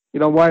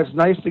while it's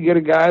nice to get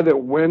a guy that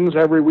wins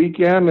every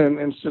weekend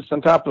and sits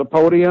on top of the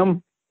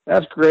podium,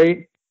 that's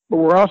great. But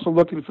we're also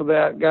looking for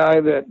that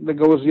guy that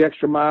goes the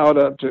extra mile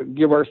to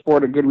give our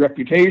sport a good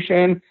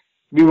reputation,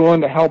 be willing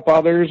to help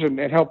others and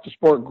help the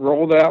sport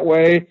grow that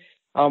way.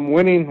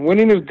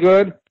 Winning is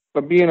good,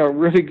 but being a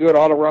really good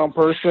all-around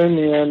person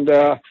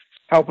and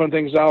helping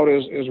things out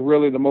is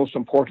really the most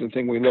important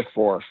thing we look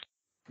for.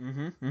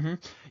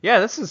 Yeah,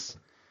 this is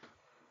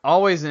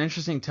always an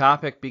interesting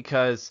topic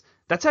because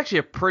that's actually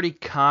a pretty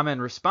common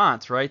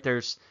response, right?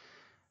 There's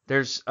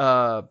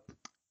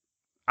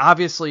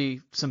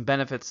obviously some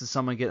benefits to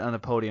someone getting on the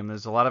podium.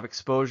 There's a lot of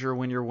exposure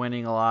when you're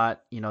winning a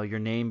lot. Your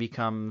name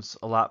becomes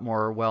a lot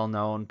more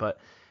well-known, but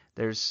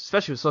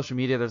especially with social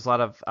media, there's a lot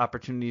of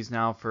opportunities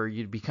now for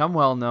you to become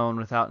well-known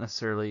without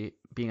necessarily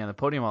being on the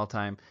podium all the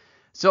time.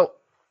 So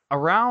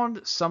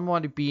around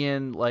someone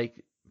being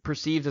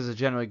perceived as a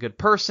generally good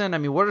person,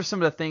 what are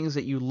some of the things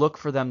that you look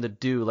for them to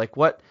do?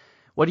 What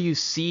do you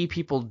see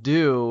people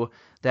do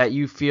that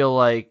you feel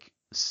like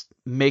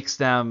makes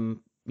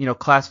them,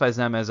 classifies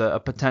them as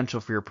a potential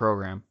for your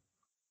program?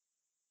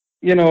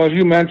 As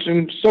you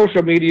mentioned,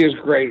 social media is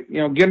great.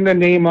 Getting the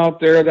name out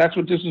there, that's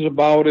what this is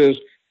about. Is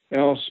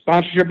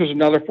sponsorship is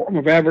another form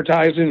of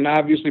advertising and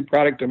obviously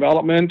product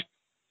development.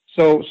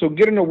 So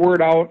getting the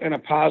word out in a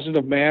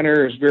positive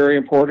manner is very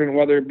important,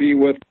 whether it be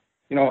with,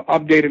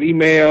 updated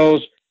emails,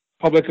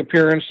 public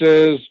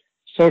appearances,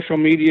 social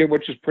media,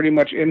 which is pretty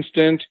much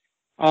instant.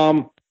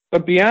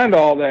 But beyond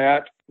all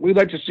that, we'd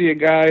like to see a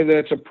guy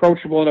that's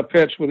approachable in a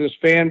pits with his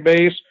fan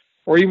base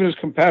or even his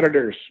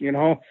competitors. You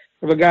know,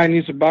 if a guy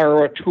needs to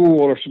borrow a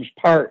tool or some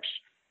parts,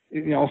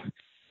 you know,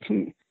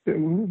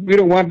 we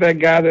don't want that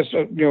guy that's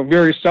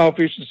very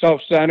selfish and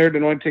self-centered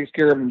and only takes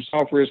care of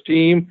himself or his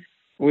team.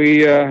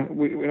 We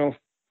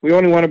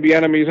only want to be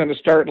enemies on the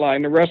start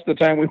line. The rest of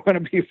the time, we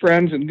want to be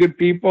friends and good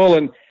people,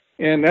 and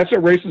that's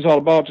what racing is all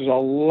about. There's a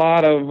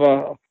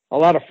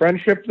lot of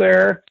friendship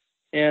there,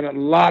 and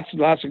lots and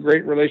lots of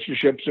great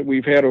relationships that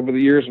we've had over the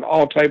years in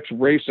all types of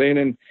racing,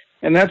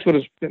 and that's what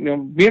it's,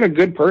 being a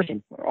good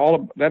person.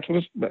 That's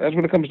what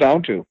it comes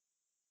down to.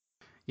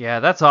 Yeah,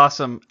 that's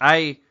awesome.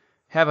 I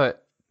have a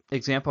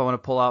example I want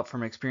to pull out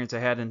from an experience I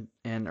had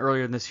in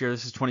earlier this year.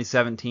 This is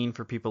 2017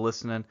 for people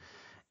listening,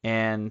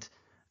 and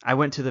I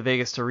went to the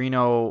Vegas to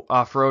Reno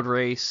off-road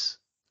race,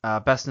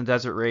 Best in the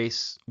Desert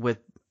race with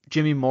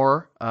Jimmy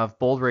Moore of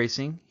Bold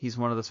Racing. He's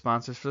one of the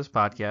sponsors for this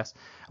podcast.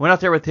 I went out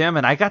there with him,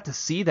 and I got to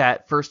see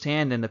that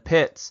firsthand in the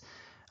pits.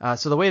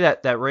 So the way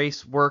that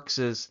race works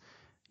is,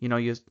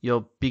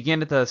 you'll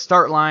begin at the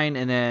start line,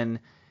 and then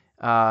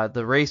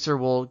the racer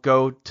will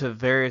go to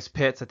various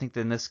pits. I think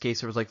that in this case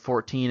there was like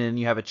 14, and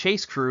you have a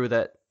chase crew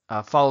that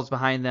follows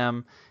behind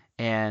them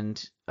and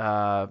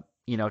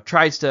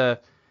tries to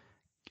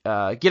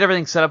get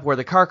everything set up where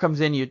the car comes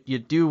in. You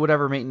do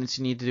whatever maintenance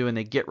you need to do, and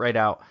they get right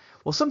out.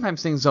 Well,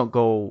 sometimes things don't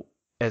go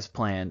as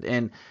planned,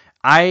 and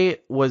I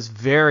was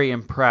very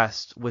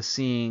impressed with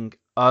seeing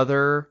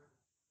other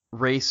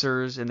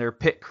racers and their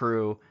pit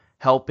crew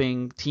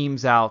helping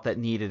teams out that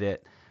needed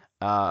it.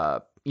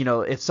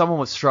 If someone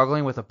was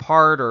struggling with a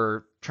part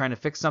or trying to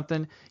fix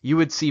something, you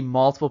would see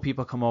multiple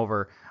people come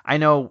over. I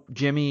know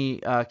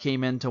Jimmy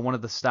came into one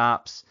of the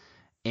stops,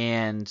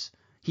 and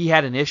he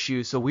had an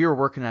issue, so we were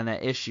working on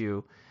that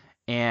issue,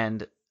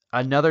 and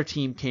another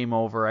team came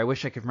over. I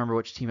wish I could remember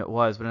which team it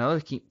was, but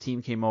another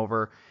team came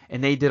over,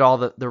 and they did all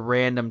the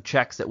random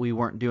checks that we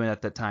weren't doing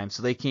at that time.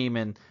 So they came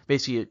and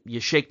basically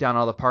you shake down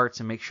all the parts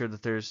and make sure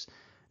that there's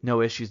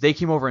no issues. They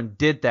came over and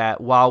did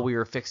that while we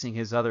were fixing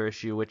his other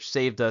issue, which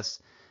saved us,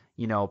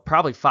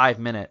 probably 5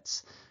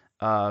 minutes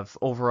of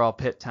overall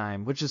pit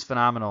time, which is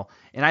phenomenal.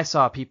 And I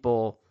saw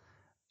people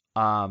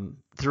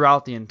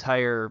throughout the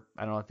entire,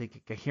 I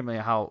can't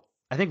remember how,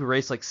 I think we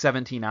raced like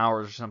 17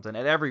 hours or something.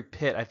 At every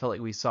pit, I felt like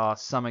we saw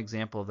some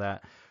example of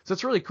that. So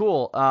it's really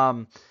cool,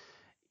 to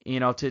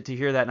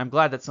hear that. And I'm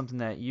glad that's something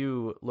that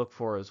you look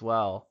for as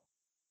well.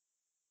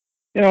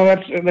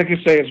 That's, like you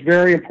say, it's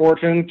very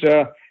important.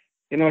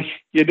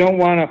 You don't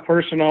want a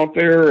person out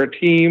there or a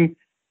team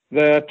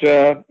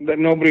that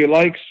nobody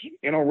likes,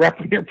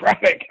 repping your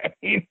product. I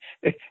mean,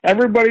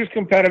 everybody's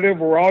competitive.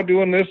 We're all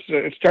doing this.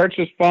 It starts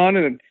as fun,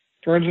 and it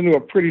turns into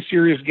a pretty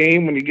serious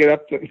game when you get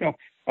up to,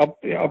 up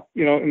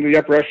in the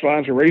upper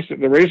echelons of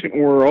the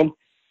racing world.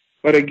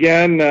 But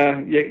again,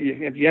 at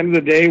the end of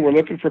the day, we're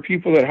looking for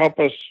people that help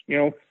us,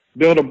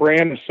 build a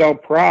brand and sell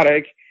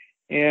product,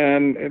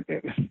 and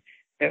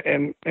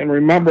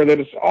remember that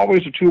it's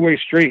always a two-way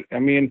street. I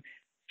mean,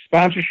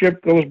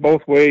 sponsorship goes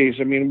both ways.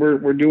 I mean,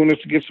 we're doing this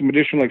to get some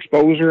additional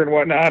exposure and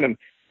whatnot, and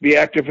be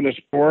active in the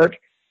sport.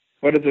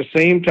 But at the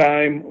same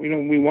time,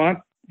 we want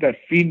that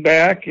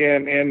feedback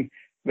and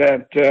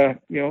that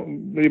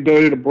the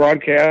ability to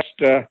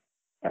broadcast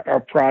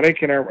our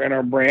product and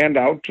our brand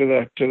out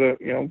to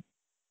the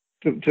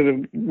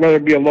whether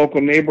it be a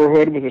local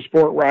neighborhood with a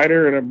sport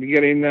rider and a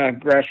beginning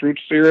grassroots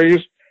series,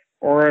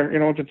 or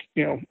if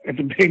it's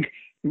a big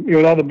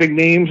with all the big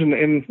names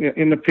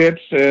in the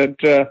pits at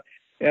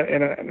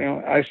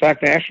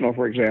ISOC National,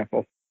 for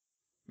example.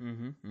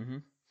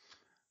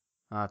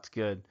 That's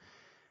good.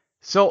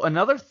 So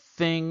another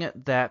thing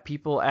that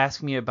people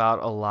ask me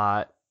about a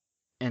lot,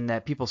 and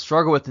that people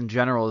struggle with in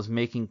general, is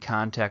making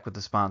contact with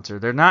the sponsor.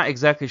 They're not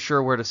exactly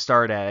sure where to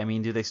start at. I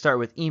mean, do they start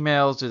with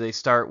emails? Do they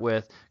start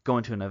with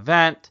going to an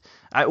event?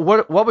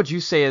 What would you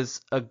say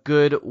is a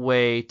good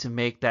way to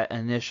make that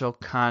initial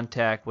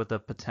contact with a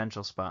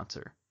potential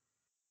sponsor?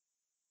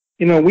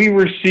 We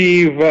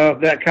receive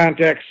that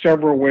contact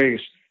several ways.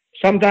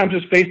 Sometimes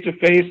it's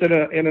face-to-face at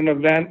an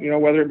event,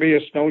 whether it be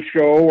a snow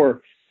show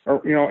or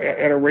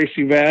at a race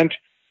event,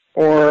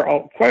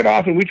 or quite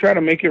often we try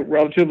to make it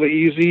relatively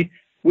easy.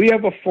 We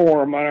have a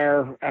form on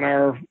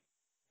our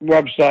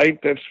website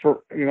that's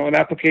for an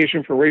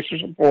application for racer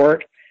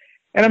support,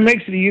 and it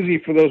makes it easy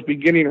for those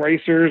beginning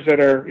racers that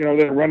are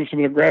that are running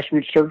some of the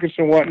grassroots circuits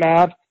and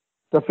whatnot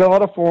to fill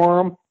out a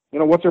form.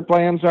 What their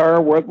plans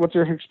are, what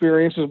their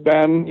experience has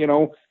been.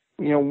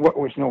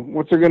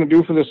 What they're going to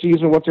do for the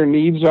season, what their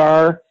needs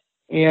are,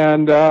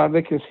 and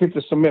they can hit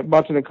the submit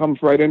button. It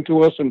comes right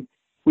into us, and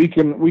we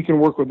can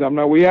work with them.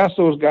 Now we ask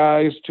those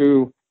guys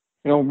to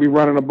be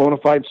running a bona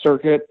fide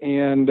circuit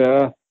and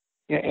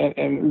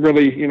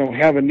really,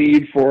 have a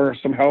need for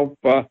some help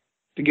to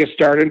get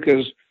started,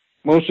 because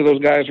most of those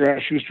guys are on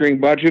a shoestring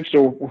budget,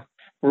 so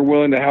we're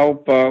willing to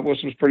help with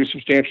some pretty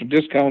substantial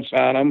discounts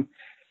on them.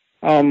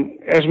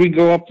 As we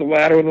go up the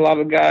ladder with a lot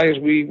of the guys,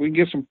 we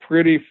get some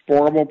pretty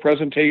formal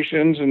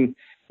presentations and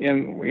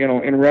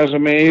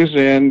resumes,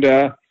 and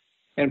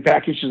and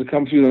packages that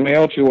come through the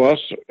mail to us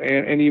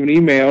and even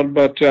emailed.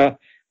 But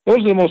those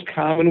are the most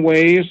common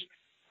ways.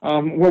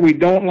 What we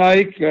don't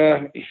like,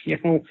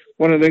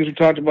 one of the things we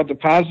talked about, the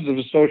positives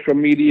of social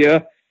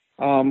media,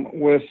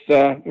 with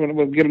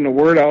getting the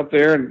word out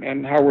there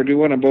and how we're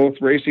doing on both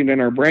racing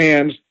and our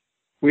brands.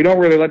 We don't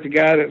really like the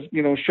guy that,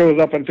 shows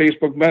up on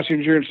Facebook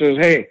Messenger and says,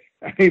 "Hey,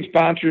 I need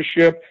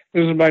sponsorship.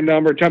 This is my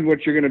number. Tell me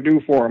what you're going to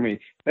do for me."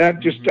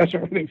 That just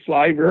doesn't really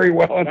fly very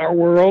well in our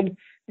world.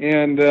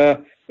 And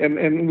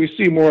we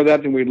see more of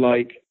that than we'd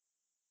like.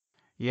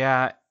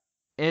 Yeah,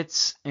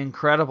 it's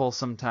incredible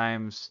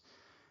sometimes.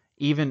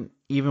 Even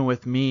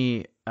with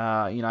me,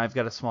 I've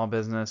got a small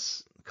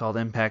business called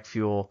Impact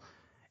Fuel,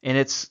 and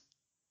it's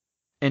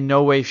in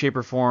no way, shape,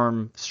 or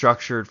form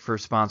structured for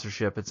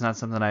sponsorship. It's not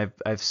something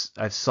I've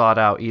sought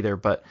out either.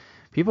 But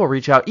people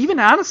reach out, even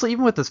honestly,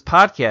 even with this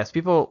podcast,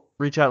 people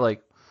reach out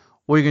like,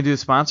 "What are you gonna do to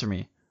sponsor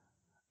me?"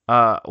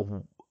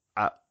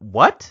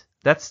 What?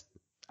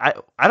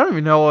 I don't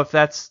even know if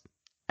that's.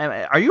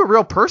 Are you a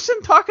real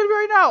person talking to me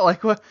right now?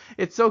 Like, what?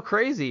 It's so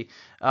crazy.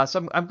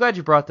 So I'm glad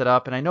you brought that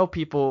up. And I know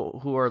people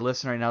who are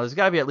listening right now, there's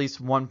got to be at least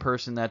one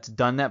person that's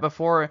done that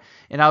before.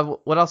 And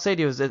what I'll say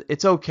to you is that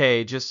it's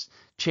okay. Just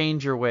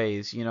change your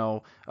ways.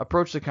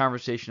 Approach the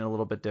conversation a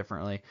little bit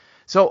differently.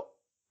 So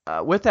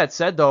with that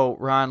said, though,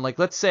 Ron, like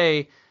let's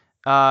say,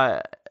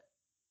 let's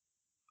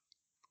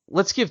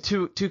give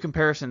two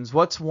comparisons.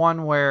 What's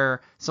one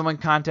where someone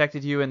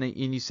contacted you and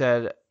you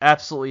said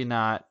absolutely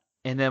not?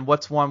 And then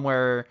what's one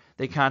where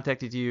they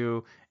contacted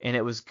you and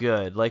it was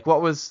good? Like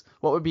what's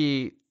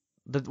the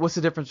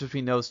difference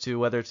between those two,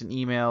 whether it's an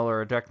email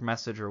or a direct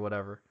message or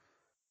whatever?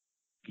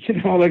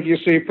 Like you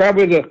say,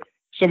 probably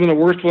some of the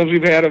worst ones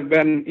we've had have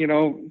been,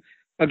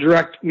 a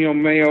direct,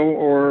 mail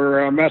or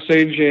a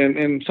message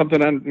and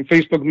something on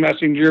Facebook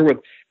Messenger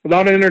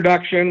without an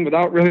introduction,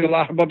 without really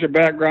a bunch of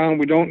background.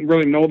 We don't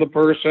really know the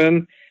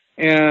person,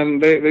 and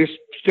they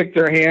stick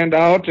their hand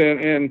out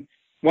and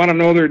want to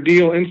know their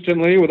deal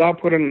instantly without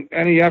putting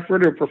any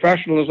effort or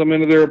professionalism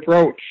into their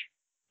approach.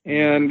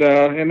 And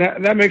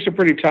that makes it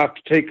pretty tough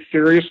to take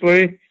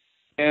seriously.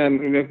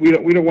 And we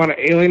don't want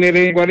to alienate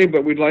anybody,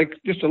 but we'd like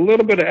just a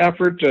little bit of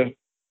effort to,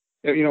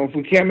 if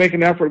we can't make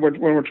an effort when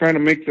we're trying to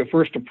make the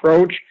first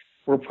approach,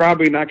 we're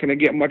probably not going to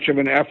get much of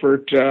an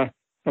effort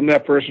from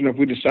that person if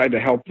we decide to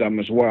help them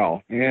as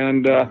well.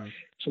 And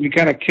so we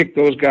kind of kick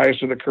those guys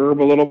to the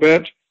curb a little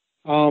bit.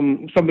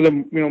 Some of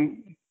the,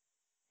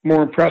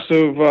 more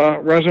impressive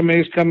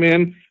resumes come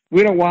in.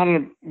 We don't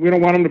want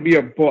them to be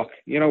a book.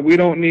 We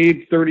don't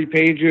need 30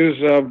 pages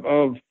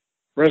of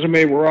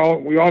resume.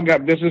 We all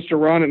got business to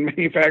run and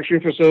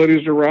manufacturing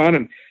facilities to run,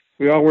 and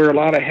we all wear a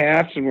lot of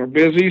hats and we're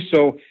busy.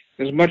 So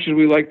as much as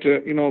we like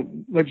to,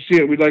 see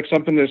it, we'd like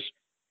something that's,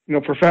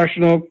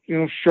 professional,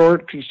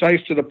 short,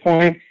 concise, to the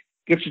point,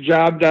 gets the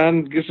job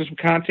done, gives us some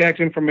contact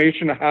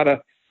information on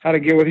how to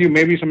get with you,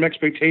 maybe some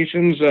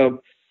expectations of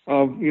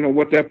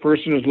what that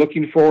person is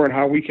looking for and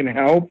how we can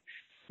help.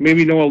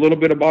 Maybe know a little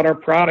bit about our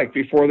product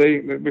before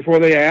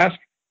they ask.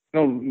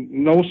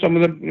 Know some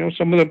of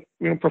the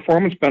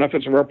performance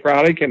benefits of our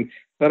product and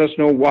let us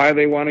know why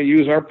they want to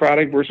use our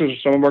product versus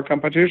some of our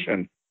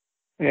competition.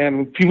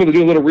 And people that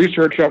do a little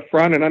research up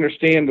front and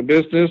understand the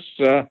business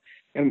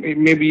and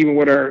maybe even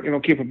what our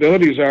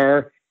capabilities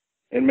are,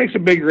 it makes a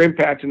bigger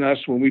impact on us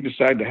when we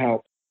decide to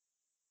help.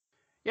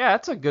 Yeah,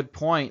 that's a good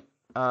point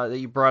that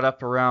you brought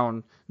up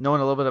around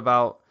knowing a little bit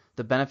about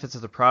the benefits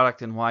of the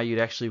product and why you'd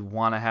actually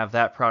want to have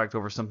that product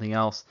over something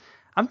else.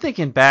 I'm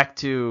thinking back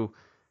to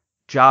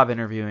job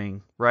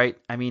interviewing, right?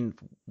 I mean,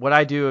 what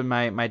I do in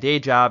my day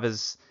job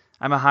is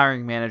I'm a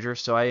hiring manager,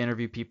 so I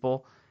interview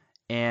people.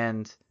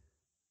 And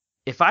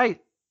if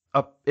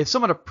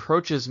someone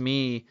approaches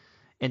me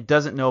and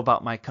doesn't know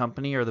about my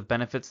company or the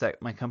benefits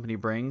that my company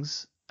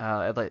brings,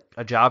 at like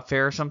a job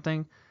fair or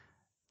something,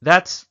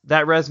 that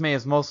resume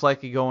is most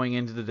likely going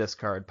into the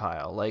discard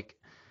pile. Like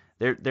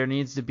there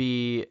needs to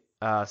be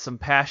some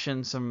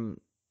passion, some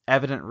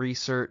evident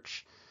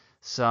research,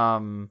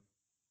 some,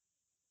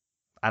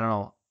 I don't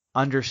know,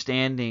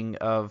 understanding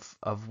of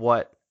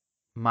what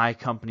my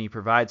company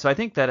provides. So I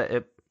think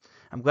that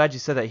I'm glad you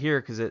said that here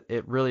because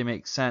it really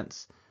makes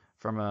sense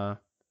from a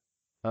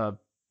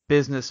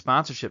business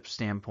sponsorship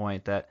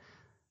standpoint that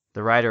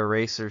the rider or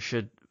racer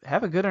should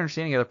have a good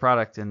understanding of the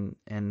product, and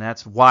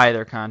that's why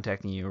they're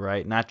contacting you,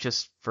 right? Not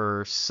just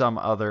for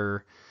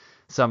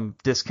some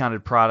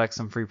discounted product,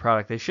 some free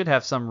product. They should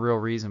have some real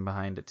reason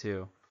behind it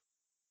too.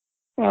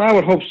 Well, I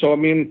would hope so. I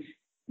mean,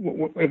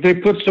 if they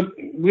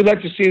we'd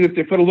like to see that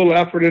they put a little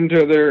effort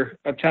into their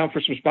attempt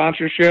for some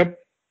sponsorship.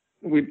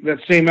 That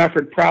same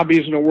effort probably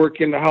is going to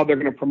work into how they're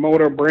going to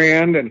promote our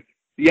brand and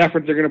the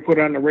effort they're going to put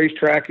on the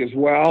racetrack as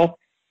well.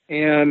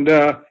 And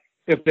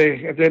if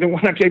they don't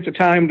want to take the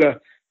time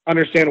to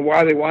understand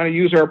why they want to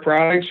use our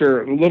products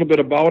or a little bit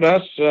about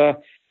us,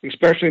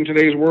 especially in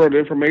today's world,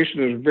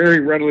 information is very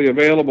readily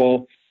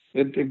available.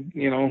 Just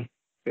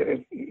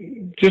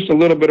a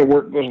little bit of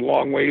work goes a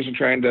long ways in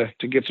trying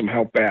to get some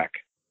help back.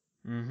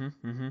 Mm-hmm,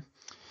 mm-hmm.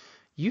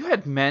 You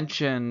had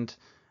mentioned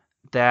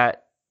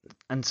that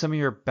on some of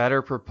your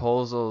better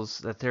proposals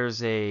that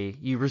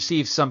you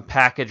receive some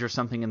package or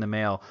something in the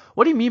mail.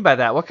 What do you mean by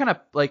that? What kind of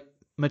like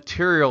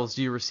materials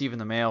do you receive in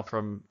the mail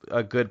from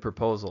a good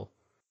proposal?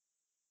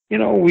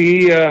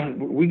 We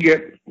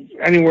get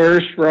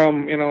anywhere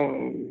from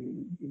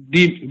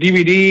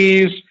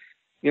DVDs,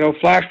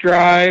 flash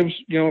drives,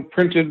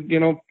 printed,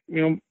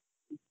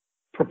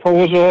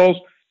 proposals.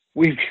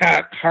 We've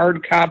got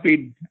hard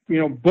copied,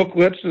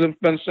 booklets that have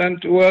been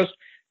sent to us.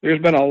 There's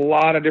been a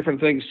lot of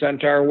different things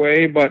sent our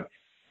way, but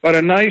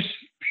a nice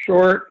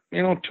short,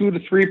 2 to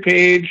 3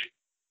 page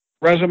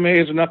resume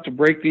is enough to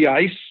break the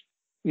ice.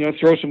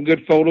 Throw some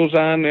good photos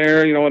on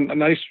there, a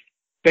nice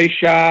face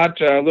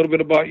shot, a little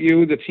bit about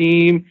you, the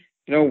team,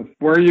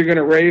 where you're going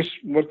to race,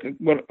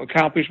 what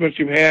accomplishments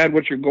you've had,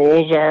 what your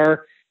goals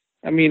are.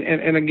 I mean,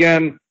 and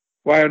again,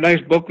 while a nice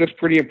booklet's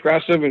pretty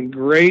impressive and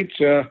great,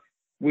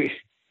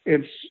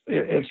 it's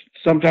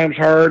sometimes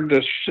hard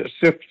to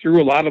sift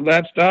through a lot of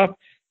that stuff.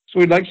 So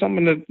we'd like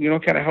something that,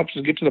 kind of helps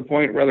us get to the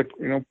point rather,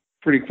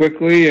 pretty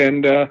quickly.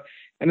 And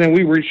then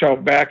we reach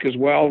out back as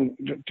well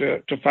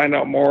to find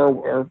out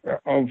more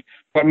of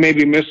what may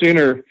be missing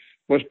or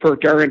what's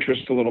perked our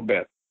interest a little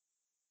bit.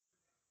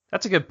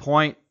 That's a good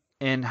point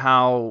in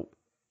how,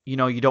 you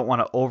don't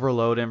want to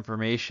overload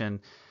information.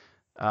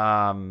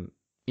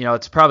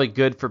 It's probably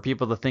good for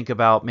people to think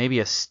about maybe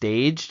a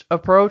staged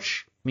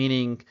approach,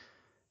 meaning,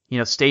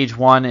 stage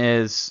 1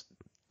 is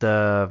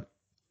the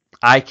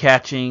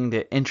eye-catching,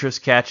 the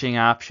interest-catching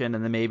option,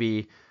 and then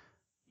maybe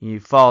you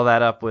follow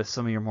that up with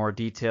some of your more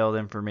detailed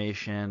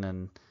information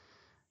and,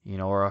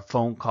 or a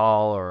phone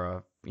call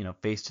or a,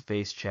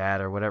 face-to-face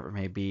chat or whatever it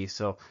may be.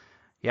 So,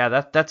 yeah,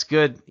 that's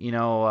good,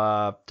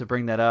 to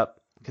bring that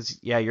up because,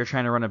 yeah, you're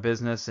trying to run a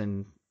business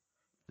and,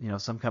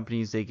 some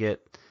companies, they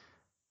get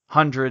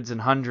hundreds and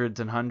hundreds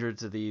and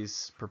hundreds of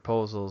these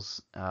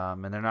proposals,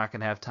 and they're not going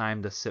to have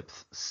time to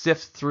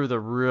sift through the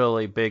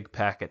really big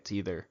packets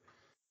either.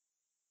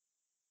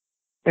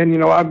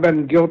 And, I've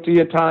been guilty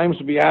at times,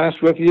 to be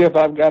honest with you. If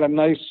I've got a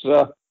nice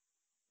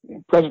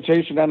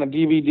presentation on a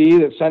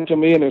DVD that's sent to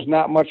me and there's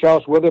not much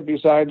else with it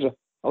besides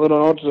a little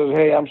note that says,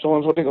 hey, I'm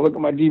so-and-so, take a look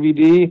at my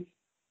DVD.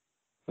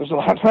 There's a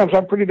lot of times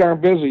I'm pretty darn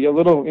busy. A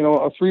little,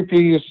 a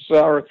 3-piece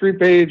or a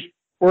 3-page,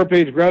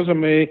 4-page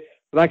resume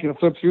that I can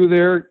flip through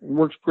there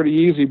works pretty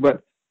easy.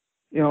 But,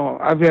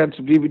 I've had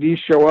some DVDs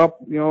show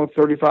up,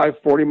 35,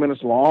 40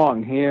 minutes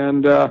long.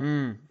 And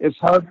it's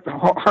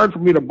hard for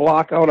me to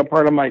block out a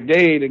part of my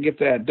day to get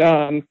that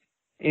done.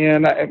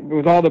 And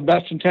with all the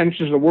best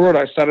intentions in the world,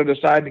 I set it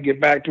aside to get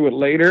back to it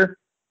later.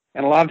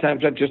 And a lot of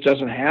times that just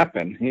doesn't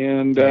happen.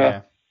 And,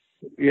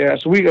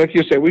 so we, like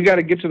you say, we got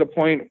to get to the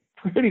point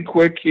pretty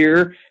quick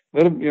here.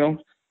 A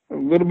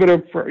little bit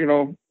of,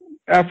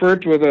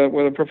 effort with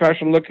a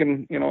professional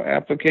looking,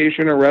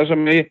 application or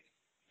resume.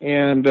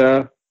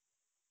 And,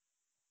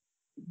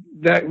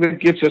 that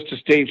gets us to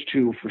stage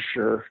 2 for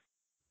sure.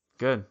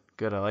 Good.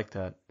 I like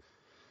that.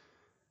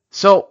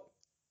 So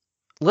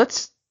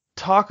let's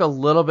talk a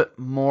little bit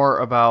more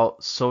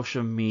about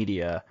social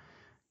media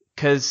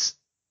because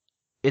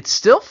it's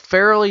still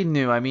fairly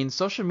new. I mean,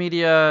 social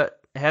media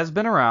has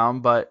been around,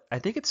 but I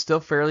think it's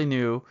still fairly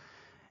new.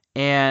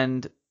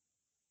 And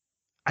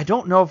I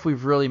don't know if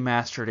we've really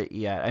mastered it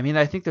yet. I mean,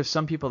 I think there's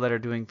some people that are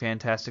doing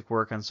fantastic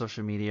work on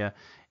social media,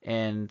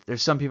 and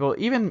there's some people,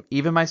 even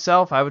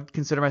myself, I would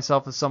consider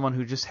myself as someone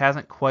who just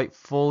hasn't quite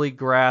fully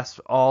grasped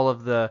all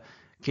of the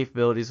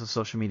capabilities of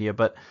social media.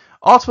 But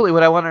ultimately,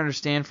 what I want to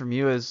understand from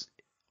you is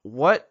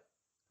what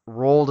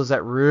role does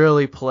that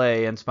really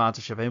play in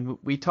sponsorship? And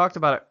we talked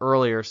about it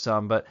earlier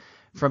some, but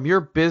from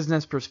your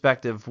business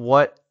perspective,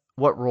 what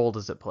role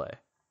does it play?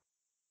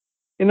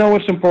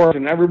 It's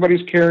important.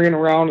 Everybody's carrying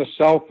around a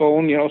cell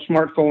phone,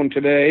 smartphone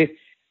today.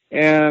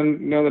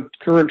 And, the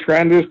current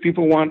trend is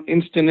people want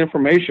instant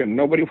information.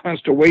 Nobody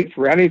wants to wait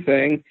for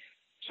anything.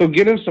 So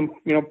getting some,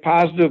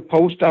 positive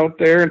posts out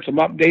there and some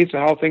updates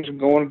on how things are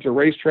going at the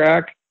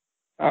racetrack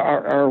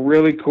are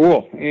really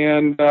cool.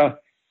 And,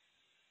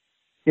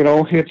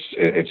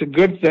 it's a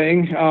good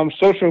thing.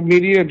 Social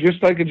media,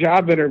 just like a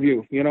job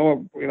interview,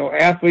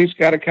 athletes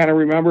got to kind of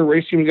remember,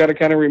 race teams got to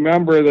kind of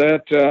remember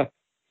that,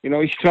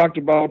 you talked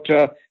about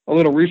a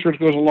little research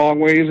goes a long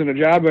ways in a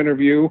job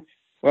interview.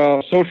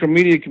 Well, social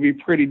media can be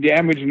pretty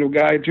damaging to a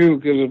guy too,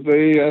 because if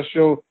they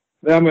show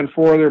them and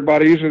 4 of their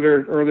buddies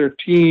or their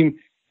team,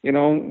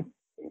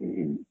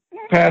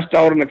 passed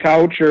out on the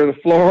couch or the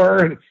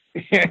floor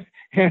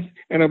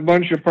and a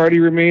bunch of party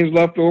remains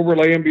left over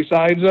laying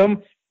beside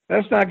them,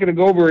 that's not going to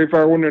go very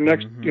far when their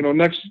next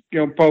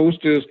post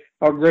is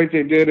how great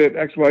they did at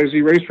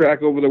XYZ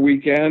racetrack over the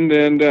weekend.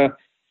 And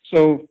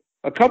so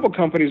a couple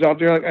companies out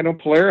there, like I know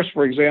Polaris,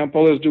 for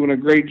example, is doing a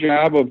great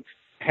job of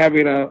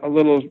having a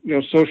little,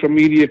 social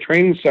media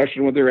training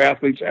session with their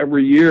athletes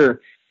every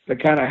year to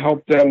kind of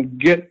help them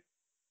get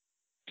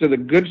to the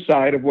good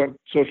side of what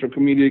social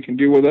media can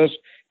do with us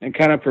and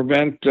kind of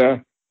prevent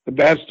the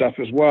bad stuff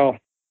as well.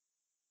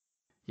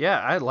 Yeah,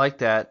 I like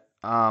that.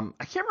 I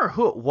can't remember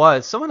who it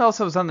was. Someone else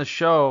that was on the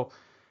show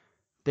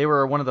they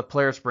were one of the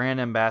Polaris brand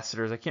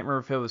ambassadors. I can't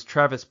remember if it was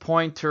Travis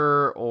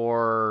Pointer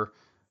or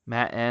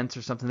Matt Entz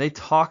or something. They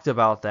talked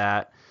about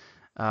that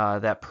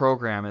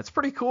program. It's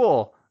pretty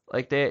cool.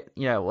 Like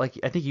like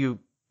I think you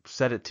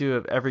said it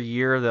too. Every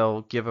year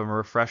they'll give them a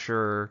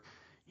refresher.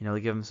 They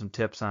give them some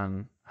tips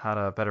on how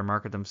to better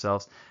market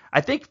themselves.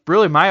 I think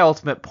really my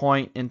ultimate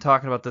point in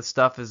talking about this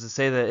stuff is to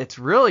say that it's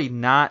really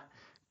not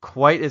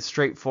quite as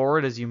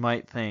straightforward as you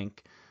might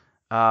think.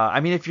 I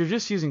mean, if you're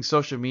just using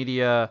social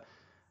media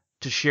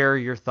to share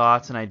your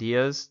thoughts and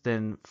ideas,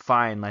 then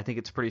fine. I think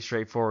it's pretty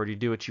straightforward. You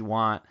do what you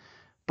want.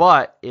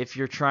 But if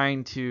you're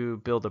trying to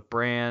build a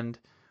brand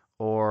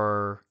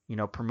or,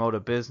 promote a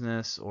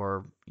business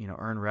or,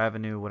 earn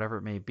revenue, whatever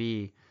it may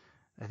be,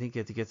 I think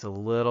it gets a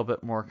little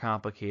bit more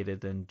complicated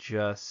than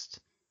just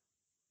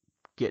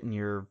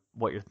getting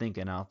what you're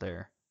thinking out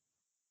there.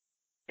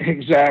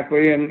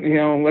 Exactly.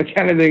 And, like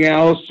anything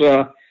else,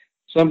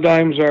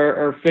 sometimes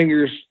our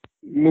fingers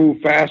move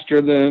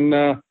faster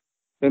than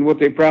what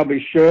they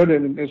probably should.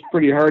 And it's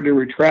pretty hard to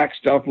retract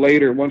stuff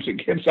later once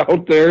it gets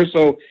out there.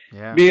 So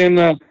Yeah.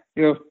 being,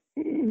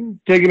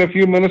 taking a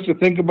few minutes to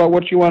think about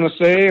what you want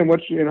to say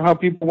and how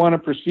people want to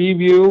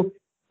perceive you,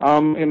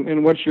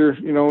 and what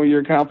your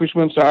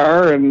accomplishments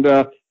are, and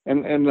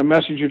the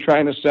message you're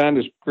trying to send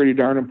is pretty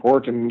darn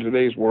important in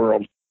today's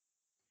world.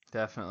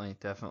 Definitely.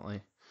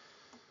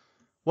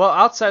 Well,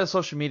 outside of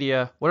social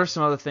media, what are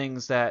some other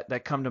things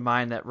that come to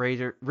mind that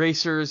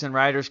racers and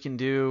riders can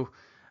do?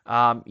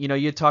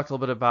 You talked a little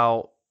bit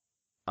about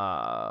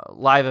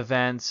live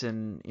events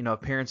and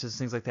appearances,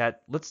 things like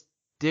that. Let's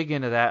dig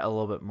into that a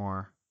little bit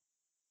more.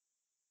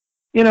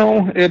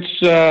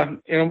 It's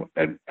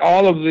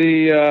all of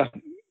the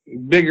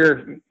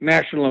bigger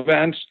national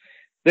events,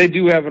 they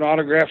do have an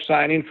autograph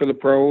signing for the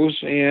pros,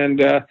 and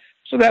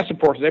so that's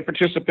important. They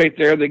participate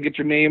there, they get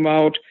your name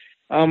out.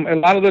 A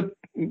lot of the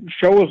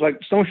shows, like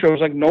some shows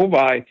like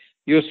Novi,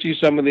 you'll see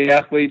some of the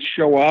athletes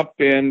show up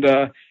and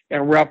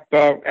rep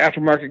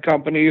aftermarket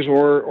companies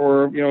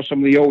or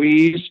some of the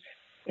OEs,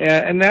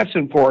 and that's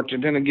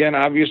important. And again,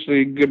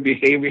 obviously, good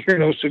behavior in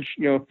those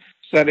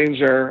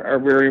settings are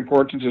very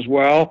important as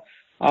well.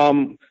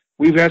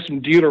 We've had some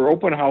dealer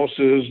open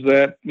houses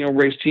that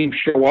race teams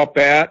show up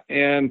at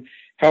and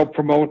help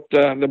promote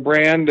the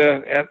brand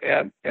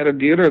at a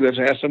dealer that's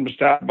asked them to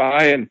stop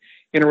by and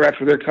interact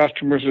with their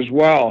customers as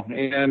well.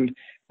 And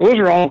those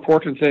are all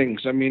important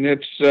things. I mean,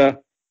 it's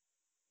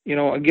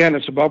again,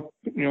 it's about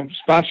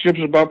sponsorship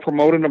is about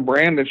promoting a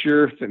brand that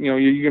you're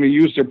going to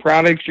use their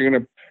products. You're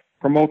going to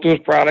promote those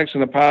products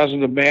in a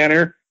positive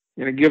manner.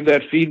 You're going to give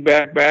that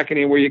feedback back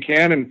any way you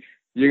can, and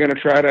you're going to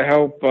try to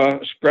help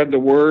spread the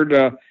word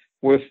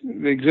with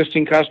the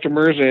existing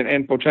customers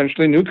and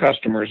potentially new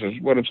customers is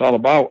what it's all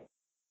about.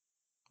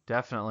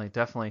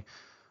 Definitely.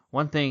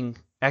 One thing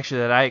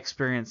actually that I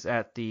experienced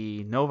at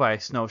the Novi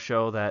Snow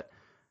Show that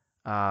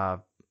I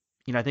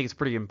think it's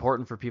pretty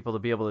important for people to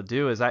be able to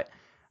do is I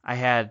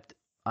had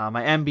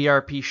my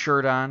MBRP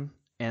shirt on,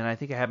 and I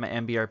think I had my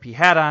MBRP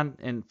hat on.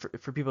 And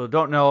for people who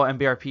don't know,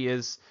 MBRP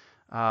is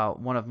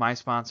one of my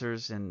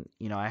sponsors, and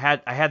I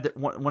had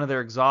one of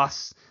their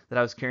exhausts that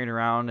I was carrying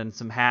around and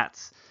some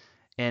hats,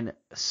 and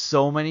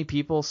so many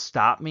people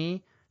stopped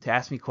me to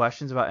ask me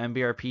questions about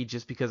MBRP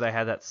just because I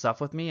had that stuff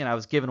with me, and I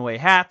was giving away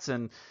hats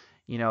and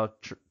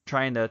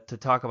trying to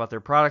talk about their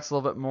products a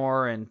little bit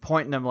more and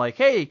pointing them like,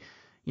 hey,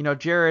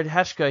 Jared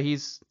Heshka,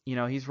 he's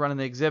running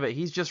the exhibit,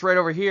 he's just right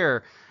over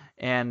here,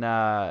 and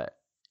that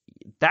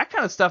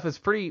kind of stuff is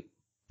pretty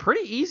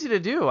easy to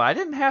do. I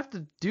didn't have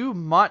to do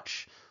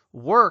much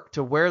work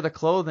to wear the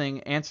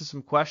clothing, answer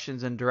some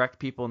questions, and direct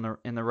people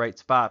in the right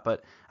spot.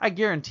 But I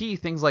guarantee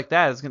things like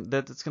that it's going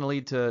to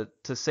lead to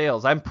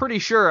sales. I'm pretty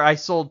sure I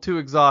sold 2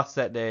 exhausts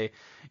that day,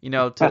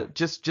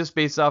 just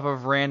based off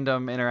of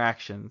random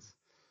interactions.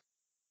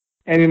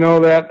 And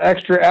that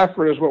extra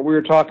effort is what we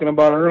were talking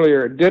about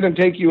earlier. It didn't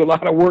take you a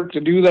lot of work to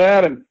do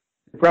that, and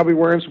you're probably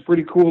wearing some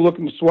pretty cool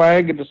looking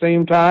swag at the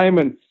same time,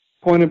 and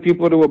pointing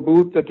people to a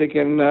booth that they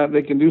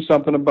can do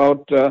something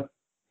about.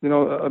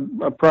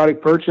 A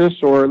product purchase,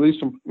 or at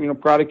least some,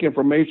 product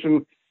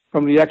information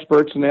from the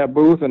experts in that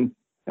booth. And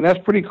that's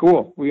pretty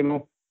cool. We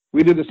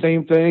did the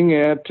same thing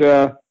at,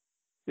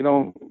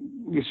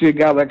 you see a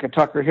guy like a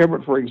Tucker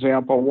Hibbert, for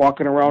example,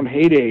 walking around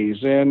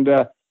Heydays, and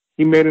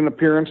he made an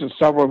appearance in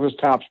several of his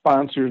top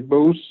sponsors'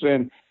 booths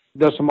and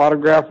does some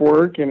autograph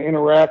work and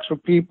interacts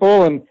with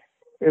people. And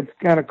it's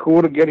kind of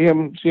cool to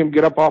see him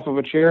get up off of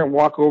a chair and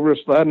walk over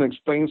his sled and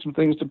explain some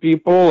things to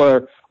people,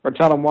 or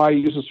tell them why he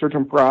uses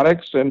certain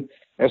products. And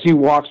as he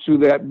walks through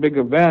that big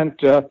event,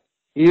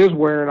 he is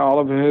wearing all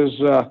of his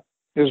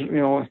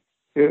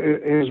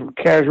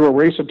casual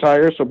race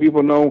attire, so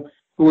people know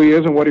who he is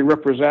and what he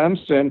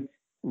represents, and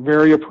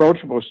very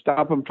approachable.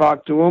 Stop him,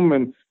 talk to him,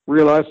 and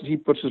realize that he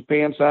puts his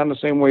pants on the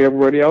same way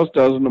everybody else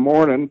does in the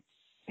morning,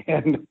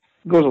 and it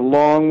goes a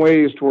long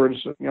ways towards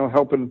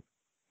helping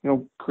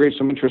create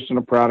some interest in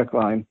a product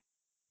line.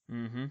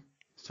 Mm-hmm.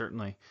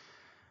 Certainly.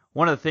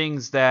 One of the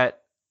things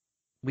that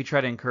we try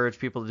to encourage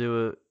people to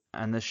do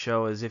on this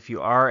show is if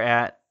you are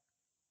at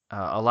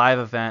a live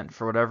event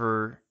for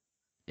whatever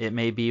it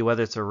may be,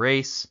 whether it's a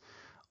race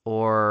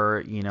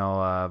or,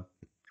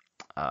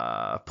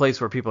 a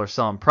place where people are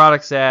selling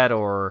products at,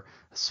 or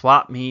a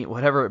swap meet,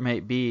 whatever it may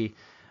be.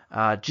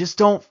 Just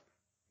don't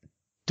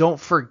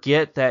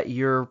forget that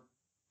you're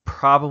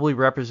probably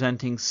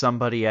representing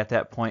somebody at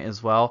that point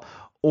as well.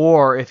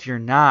 Or if you're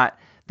not,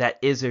 that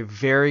is a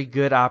very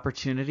good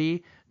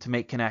opportunity to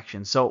make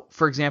connections. So,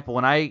 for example,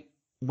 when I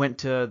went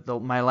to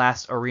my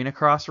last arena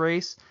cross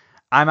race,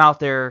 I'm out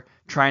there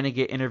trying to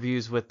get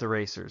interviews with the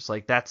racers.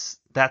 Like that's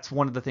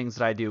one of the things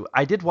that I do.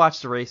 I did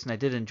watch the race and I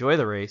did enjoy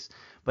the race,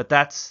 but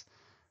that's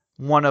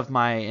one of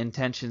my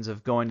intentions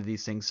of going to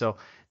these things. So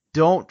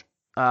don't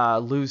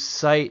lose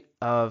sight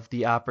of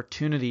the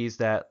opportunities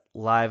that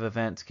live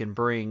events can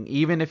bring.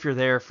 Even if you're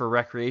there for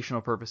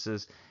recreational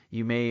purposes,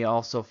 you may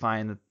also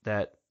find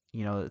that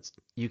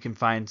you can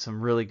find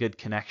some really good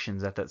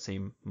connections at that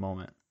same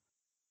moment.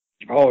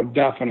 Oh,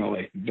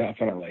 definitely.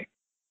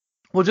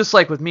 Well, just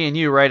like with me and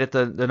you, right, at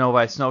the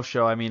Novi Snow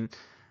Show, I mean,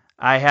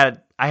 I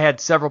had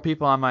several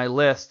people on my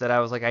list that I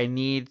was like, I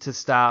need to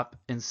stop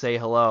and say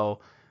hello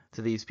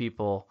to these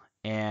people.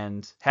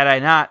 And had I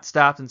not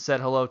stopped and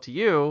said hello to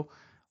you,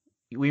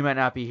 we might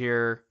not be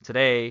here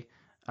today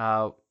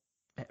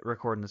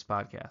recording this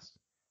podcast.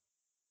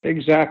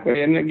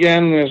 Exactly. And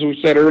again, as we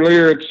said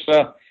earlier, it's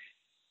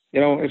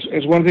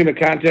one thing to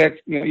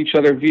contact each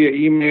other via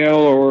email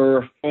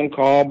or phone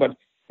call, but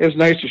it's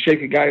nice to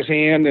shake a guy's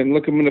hand and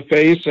look him in the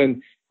face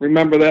and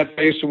remember that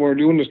face when we're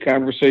doing this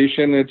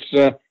conversation. It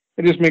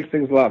just makes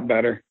things a lot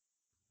better.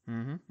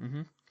 Well,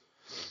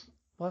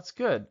 that's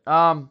good.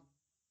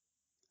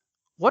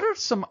 What are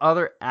some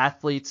other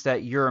athletes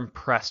that you're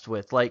impressed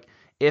with? Like,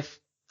 if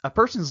a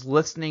person's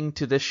listening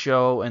to this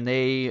show and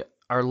they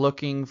are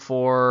looking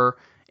for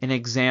an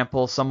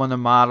example, someone to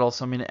model,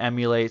 someone to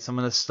emulate,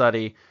 someone to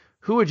study,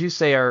 who would you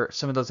say are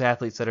some of those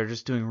athletes that are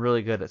just doing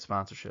really good at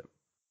sponsorship?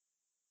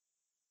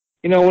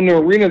 In the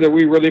arena that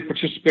we really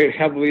participate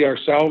heavily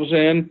ourselves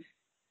in,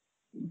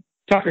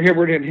 Tucker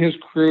Hibbert and his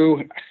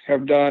crew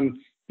have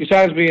done,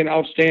 besides being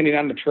outstanding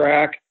on the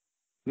track,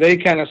 they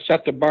kind of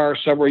set the bar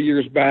several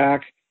years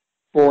back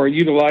for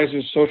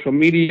utilizing social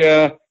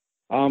media,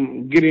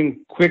 getting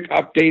quick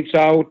updates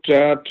out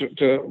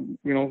to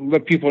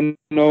let people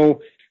know,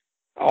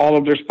 all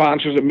of their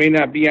sponsors that may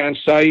not be on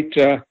site,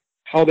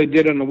 how they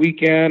did on the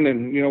weekend,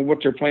 and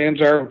what their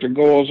plans are, what their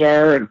goals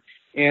are,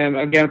 and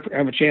again,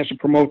 have a chance to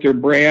promote their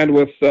brand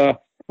with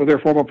their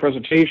formal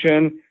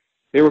presentation.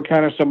 They were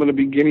kind of some of the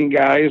beginning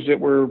guys that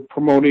were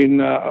promoting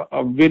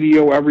a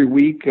video every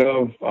week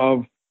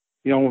of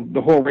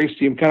the whole race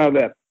team, kind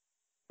of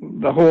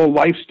the whole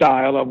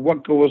lifestyle of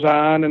what goes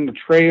on in the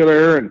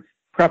trailer and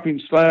prepping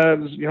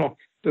sleds,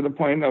 to the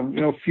point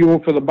of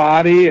fuel for the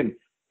body and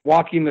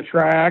walking the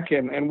track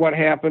and what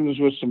happens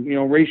with some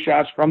race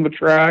shots from the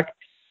track.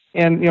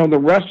 And, the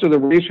rest of the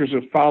racers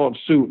have followed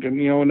suit. And,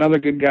 another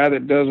good guy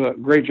that does a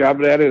great job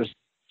of that is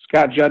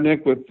Scott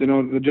Judnick with, the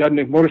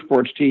Judnick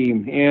Motorsports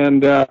team.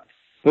 And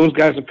those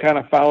guys have kind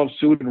of followed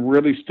suit and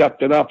really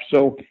stepped it up.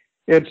 So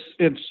it's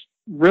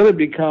really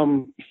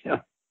become,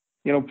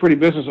 pretty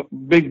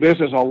big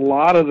business. A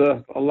lot of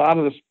the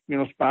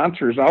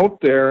sponsors out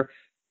there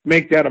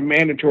make that a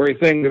mandatory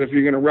thing, that if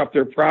you're going to rep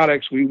their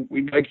products,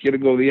 we'd like you to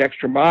go the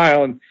extra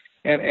mile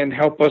and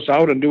help us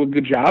out and do a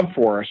good job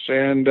for us.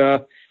 And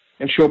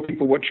show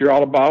people what you're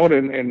all about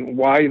and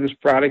why this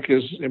product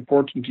is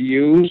important to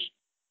use.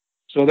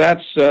 So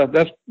those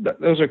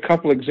are a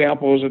couple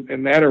examples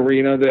in that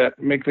arena that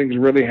make things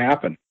really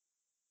happen.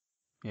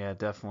 Yeah,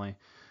 definitely.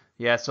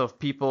 Yeah, so if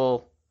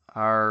people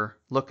are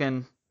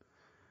looking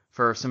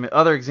for some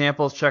other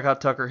examples, check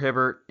out Tucker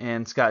Hibbert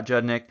and Scott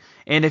Judnick.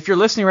 And if you're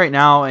listening right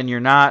now and you're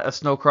not a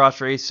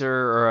snowcross racer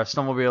or a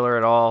snowmobiler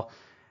at all,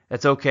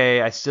 that's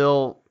okay. I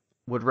still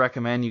would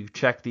recommend you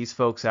check these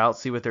folks out,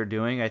 see what they're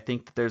doing. I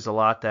think that there's a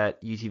lot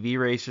that UTV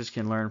racers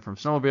can learn from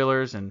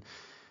snowmobilers, and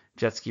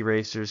jet ski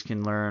racers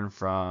can learn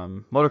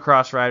from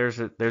motocross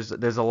riders.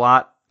 There's a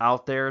lot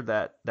out there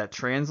that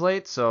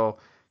translates. So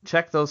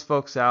check those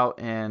folks out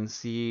and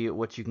see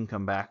what you can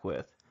come back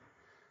with.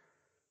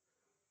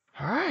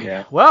 All right.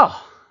 Yeah.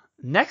 Well,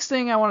 next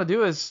thing I want to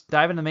do is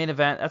dive into the main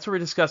event. That's where we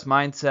discuss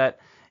mindset.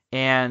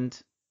 And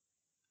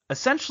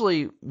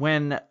essentially,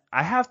 when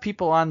I have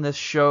people on this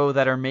show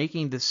that are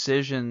making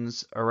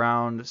decisions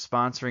around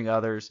sponsoring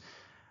others,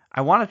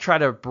 I want to try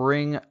to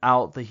bring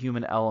out the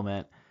human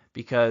element,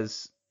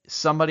 because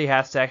somebody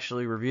has to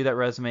actually review that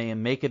resume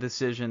and make a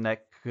decision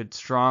that could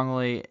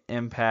strongly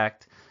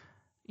impact,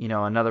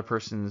 another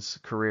person's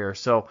career.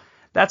 So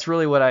that's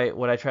really what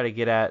I try to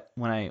get at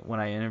when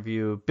I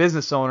interview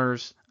business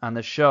owners on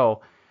the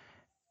show.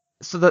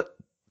 So the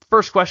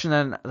first question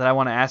then that I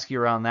want to ask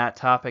you around that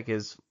topic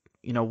is,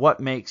 what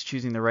makes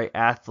choosing the right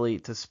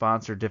athlete to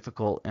sponsor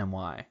difficult, and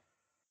why?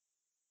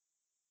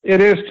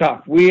 It is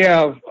tough. We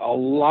have a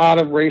lot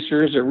of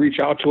racers that reach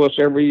out to us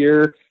every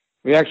year.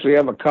 We actually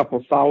have a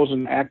couple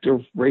thousand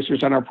active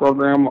racers on our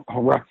program,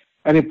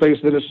 any place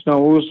that it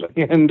snows,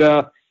 and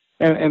at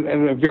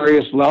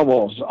various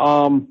levels.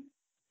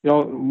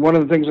 One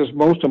of the things that's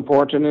most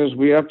important is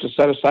we have to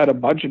set aside a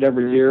budget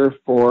every year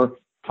for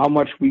how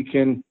much we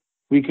can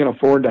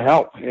afford to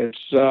help. It's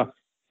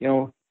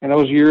in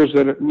those years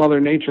that Mother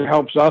Nature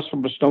helps us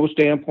from a snow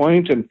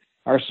standpoint and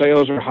our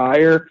sales are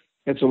higher,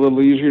 it's a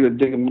little easier to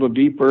dig a little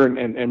deeper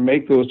and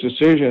make those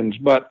decisions.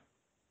 But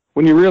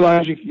when you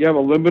realize you have a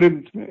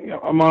limited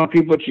amount of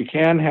people that you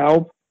can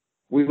help,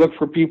 we look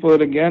for people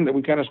that, again, that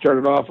we kind of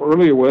started off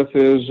earlier with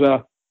is,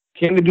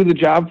 can they do the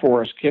job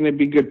for us? Can they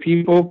be good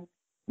people?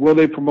 Will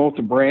they promote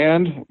the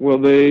brand? Will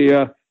they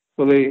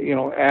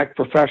act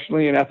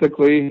professionally and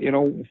ethically,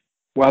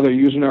 while they're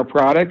using our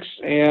products?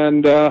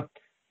 And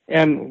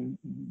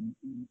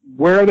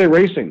where are they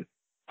racing?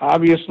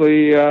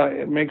 Obviously,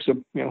 it makes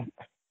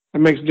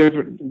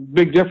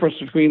big difference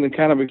between the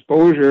kind of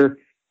exposure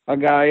a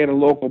guy in a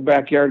local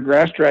backyard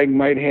grass drag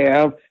might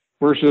have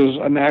versus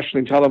a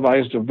nationally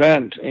televised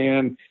event.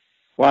 And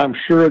while I'm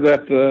sure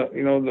that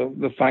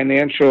the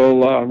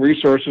financial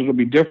resources will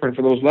be different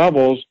for those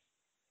levels,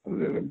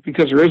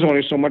 because there is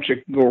only so much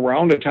that can go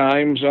around at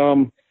times,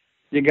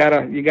 you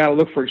gotta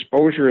look for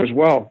exposure as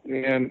well.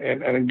 And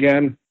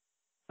again,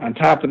 on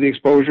top of the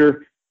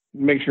exposure,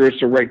 make sure it's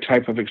the right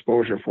type of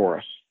exposure for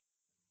us.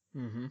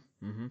 Mm-hmm.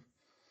 Mm-hmm.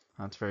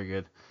 That's very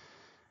good.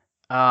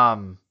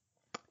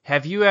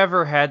 Have you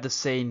ever had to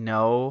say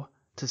no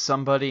to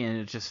somebody and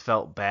it just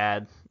felt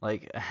bad?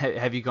 Like,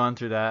 have you gone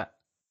through that?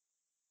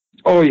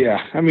 Oh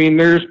yeah. I mean,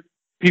 there's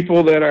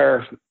people that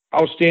are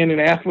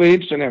outstanding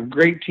athletes and have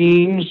great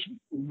teams,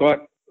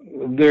 but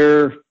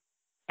their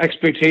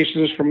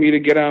expectations for me to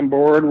get on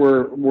board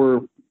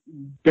were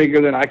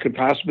bigger than I could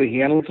possibly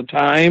handle at the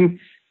time.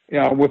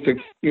 With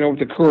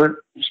the current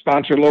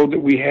sponsor load that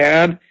we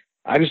had,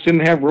 I just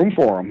didn't have room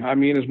for them. I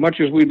mean, as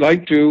much as we'd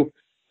like to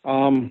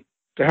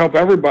help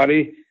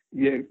everybody,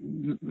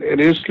 it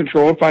is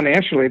controlled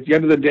financially. At the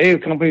end of the day, the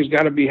company's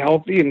got to be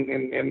healthy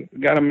and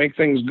got to make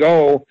things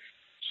go.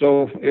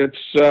 So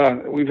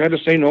we've had to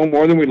say no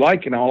more than we'd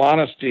like, in all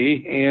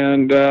honesty,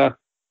 and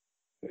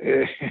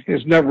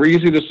it's never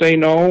easy to say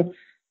no.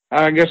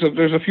 I guess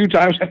there's a few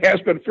times it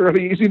has been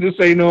fairly easy to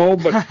say no,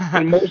 but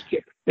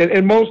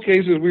in most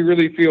cases, we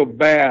really feel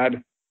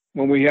bad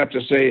when we have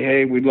to say,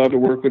 hey, we'd love to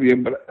work with you,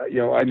 but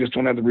I just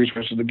don't have the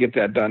resources to get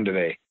that done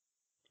today.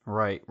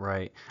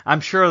 Right. I'm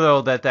sure,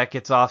 though, that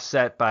gets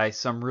offset by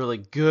some really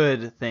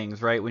good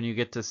things, right? When you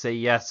get to say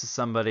yes to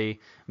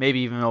somebody, maybe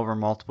even over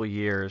multiple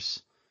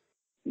years.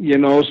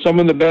 Some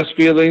of the best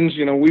feelings,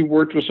 we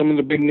worked with some of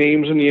the big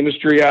names in the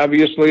industry,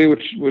 obviously,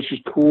 which is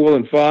cool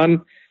and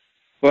fun.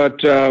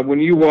 But when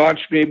you watch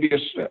maybe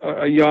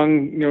a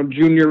young,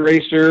 junior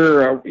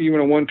racer or even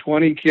a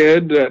 120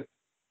 kid that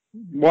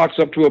walks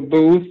up to a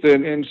booth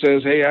and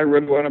says, hey, I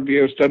really want to be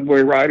a stud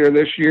boy rider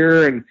this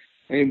year, and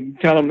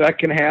tell them that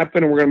can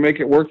happen and we're going to make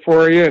it work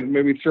for you, and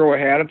maybe throw a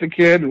hat at the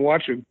kid and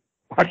watch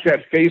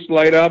that face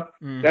light up,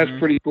 mm-hmm. That's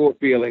pretty cool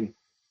feeling.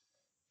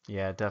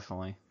 Yeah,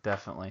 definitely.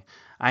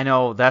 I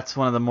know that's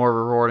one of the more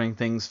rewarding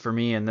things for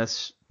me in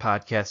this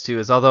podcast too,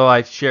 is although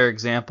I share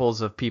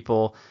examples of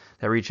people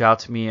that reach out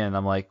to me and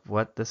I'm like,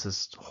 what, this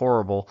is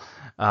horrible.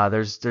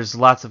 There's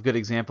lots of good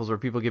examples where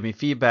people give me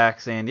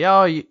feedback saying, yeah,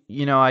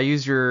 I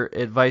use your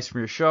advice from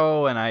your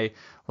show and I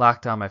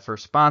locked down my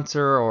first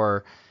sponsor,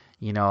 or,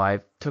 I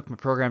took my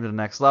program to the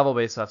next level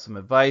based off some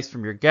advice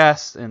from your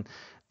guests, and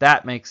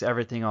that makes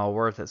everything all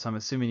worth it. So I'm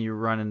assuming you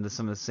run into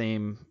some of the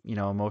same,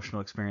 emotional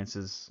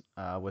experiences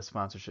with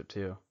sponsorship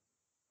too.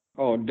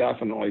 Oh,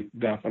 definitely.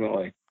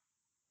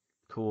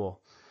 Cool.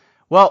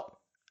 Well,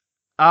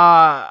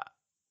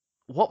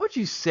 what would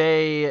you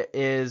say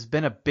has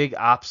been a big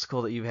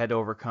obstacle that you've had to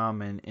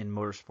overcome in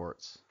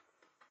motorsports?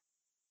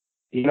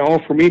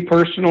 For me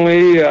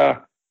personally,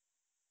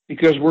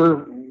 because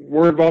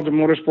we're involved in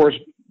motorsports,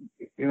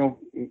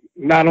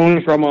 not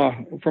only from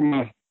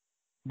a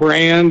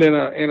brand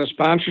and a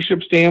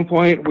sponsorship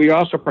standpoint, we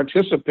also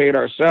participate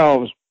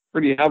ourselves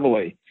pretty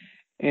heavily.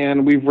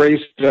 And we've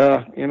raced,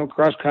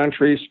 cross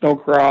country,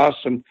 snowcross,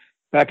 and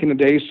back in the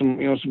day, some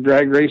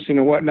drag racing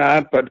and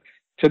whatnot. But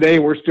today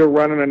we're still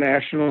running a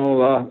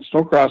national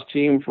snowcross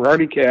team for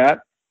Artie Cat.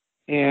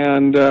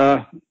 And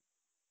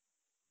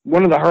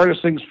one of the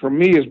hardest things for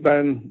me has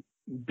been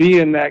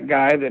being that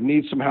guy that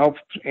needs some help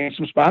and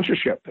some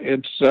sponsorship.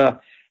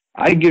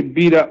 I get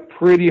beat up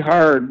pretty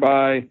hard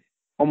by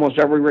almost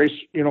every race,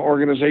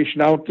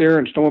 organization out there,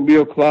 and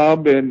snowmobile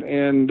club and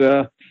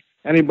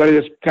anybody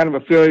that's kind of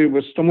affiliated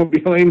with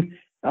snowmobiling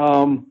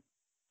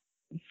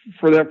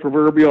for that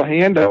proverbial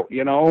handout,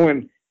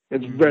 and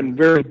it's been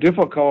very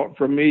difficult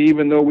for me,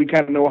 even though we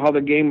kind of know how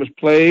the game was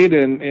played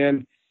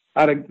and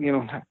how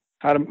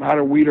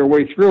to weed our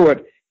way through it.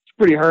 It's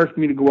pretty hard for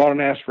me to go out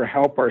and ask for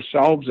help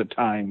ourselves at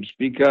times,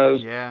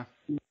 because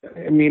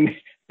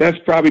that's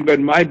probably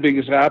been my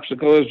biggest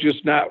obstacle, is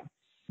just not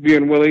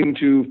being willing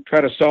to try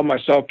to sell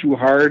myself too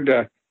hard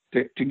to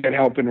get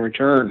help in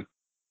return.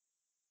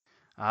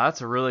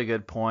 That's a really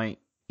good point.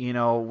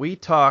 We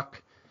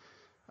talk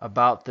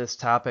about this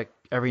topic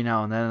every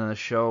now and then on the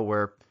show,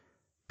 where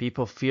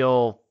people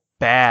feel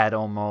bad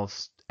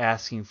almost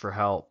asking for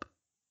help.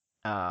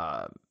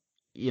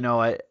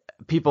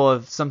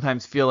 People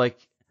sometimes feel like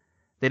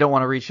they don't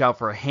want to reach out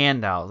for a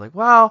handout. Like,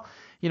 well,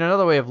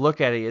 another way of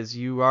looking at it is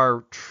you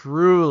are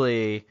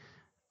truly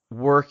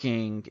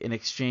working in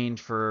exchange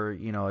for,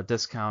 a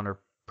discount or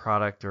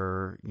product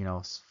or,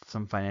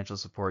 some financial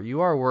support.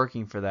 You are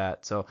working for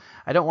that. So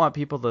I don't want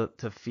people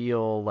to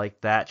feel like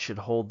that should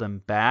hold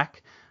them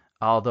back,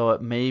 although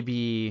it may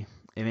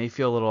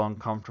feel a little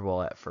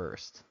uncomfortable at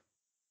first.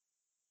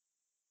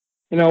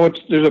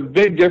 There's a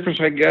big difference,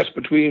 I guess,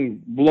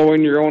 between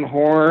blowing your own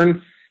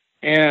horn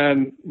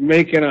and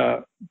making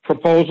a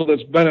proposal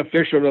that's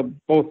beneficial to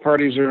both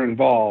parties that are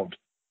involved.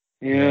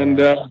 And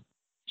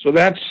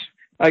so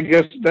I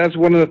guess that's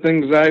one of the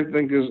things I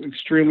think is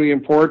extremely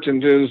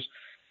important, is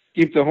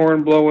keep the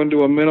horn blowing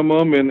to a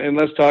minimum. And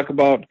let's talk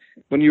about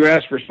when you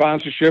ask for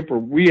sponsorship, or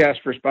we ask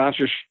for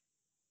sponsorship,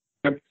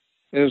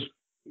 is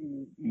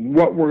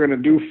what we're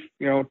going to do,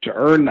 to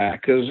earn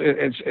that. Because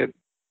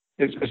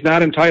it's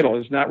not entitled,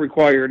 it's not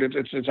required,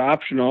 it's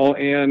optional.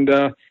 And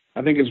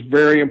I think it's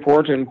very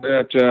important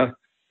that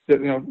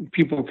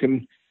people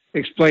can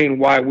explain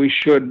why we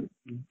should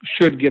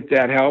get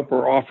that help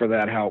or offer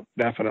that help.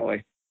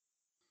 Definitely.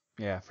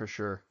 Yeah, for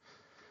sure.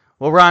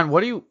 Well, Ron,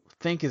 what do you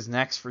think is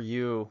next for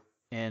you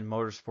in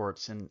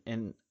motorsports?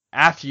 And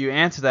after you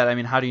answer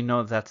that, how do you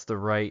know that's the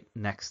right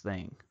next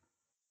thing?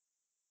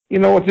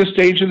 At this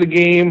stage of the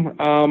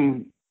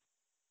game,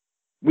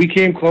 we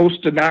came close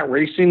to not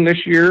racing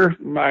this year.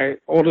 My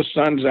oldest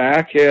son,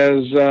 Zach,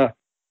 has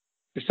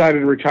decided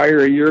to retire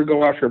a year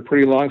ago after a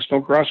pretty long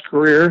snowcross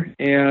career.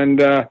 And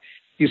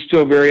he's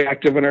still very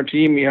active in our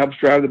team. He helps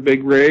drive the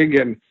big rig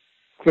and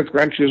click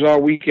wrenches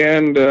all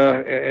weekend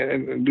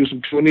and do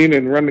some tuning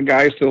and run the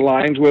guys to the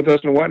lines with us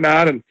and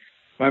whatnot. And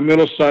my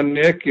middle son,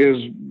 Nick, has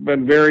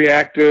been very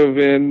active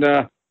in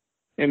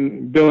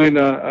building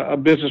a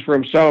business for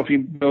himself. He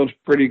builds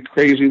pretty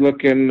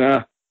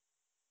crazy-looking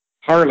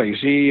Harleys.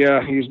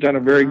 He's done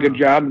a very good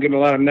job getting a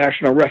lot of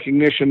national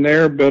recognition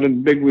there,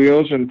 building big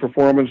wheels and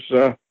performance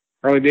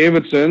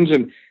Harley-Davidsons,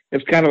 and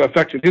it's kind of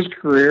affected his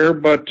career.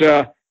 But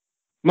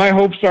my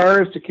hopes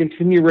are is to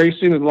continue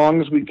racing as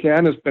long as we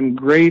can. It's been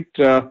great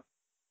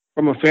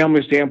from a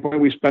family standpoint.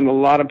 We spend a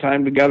lot of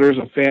time together as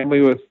a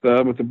family with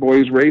the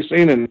boys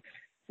racing,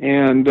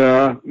 and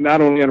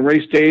not only on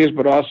race days,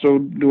 but also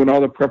doing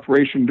all the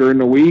preparation during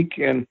the week.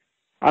 And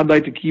I'd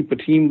like to keep a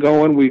team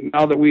going.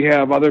 Now that we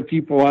have other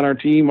people on our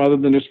team other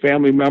than just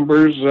family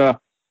members,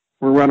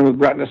 we're running with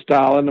Brett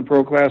Nastala in the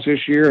pro class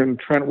this year, and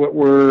Trent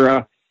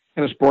Whitwer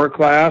in a sport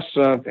class,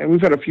 and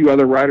we've had a few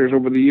other riders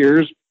over the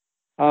years.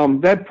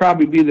 That'd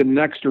probably be the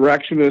next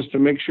direction, is to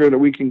make sure that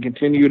we can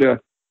continue to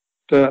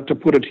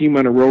put a team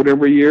on the road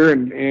every year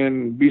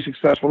and be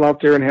successful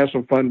out there and have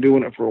some fun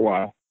doing it for a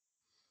while.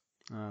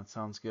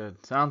 Sounds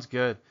good. Sounds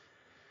good.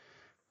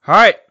 All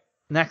right.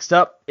 Next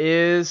up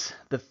is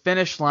the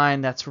finish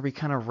line. That's where we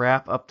kind of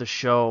wrap up the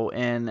show.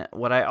 And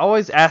what I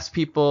always ask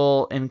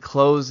people in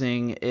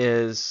closing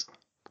is,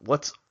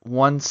 what's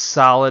one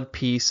solid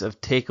piece of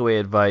takeaway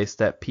advice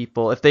that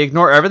people, if they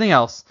ignore everything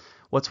else,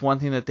 what's one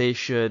thing that they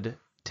should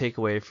take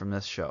away from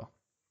this show?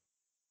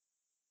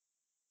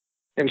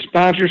 In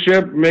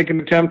sponsorship, make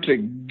an attempt to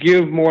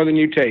give more than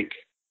you take.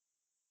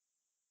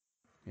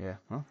 Yeah,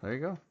 well, there you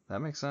go.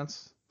 That makes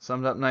sense.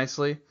 Summed up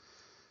nicely.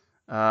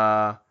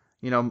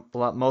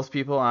 Most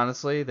people,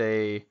 honestly,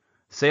 they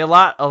say a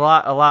lot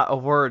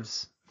of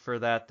words for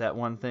that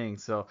one thing.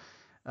 So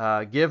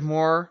give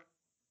more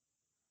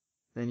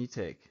than you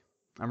take.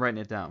 I'm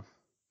writing it down.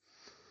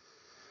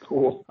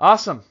 Cool.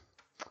 Awesome.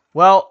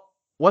 Well,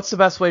 what's the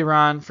best way,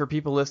 Ron, for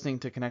people listening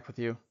to connect with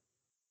you?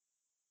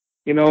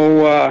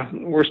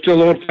 We're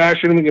still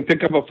old-fashioned. We can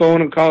pick up a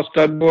phone and call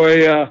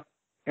Studboy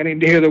any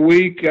day of the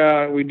week.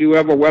 We do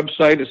have a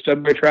website at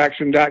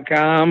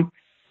studboytraction.com.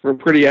 We're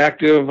pretty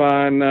active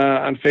on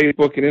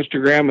Facebook and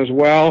Instagram as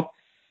well.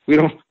 We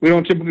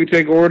don't typically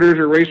take orders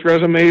or race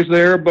resumes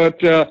there,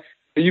 but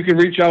you can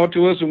reach out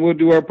to us and we'll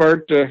do our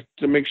part to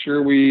make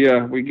sure we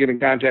get in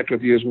contact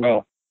with you as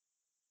well.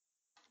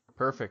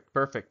 Perfect.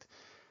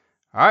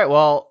 All right.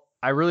 Well,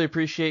 I really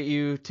appreciate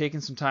you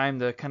taking some time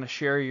to kind of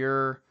share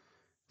your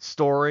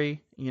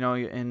story, in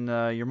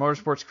your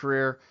motorsports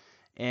career,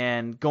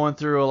 and going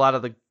through a lot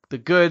of the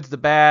goods, the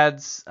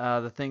bads,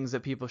 the things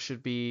that people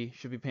should be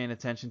paying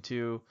attention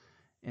to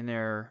in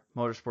their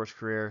motorsports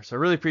career. So I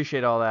really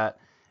appreciate all that.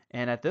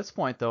 And at this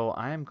point, though,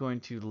 I am going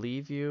to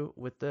leave you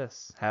with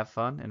this. Have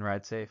fun and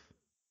ride safe.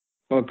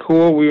 Well,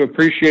 cool. We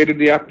appreciated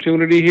the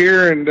opportunity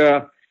here,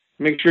 and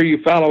make sure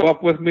you follow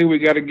up with me. We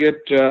got to get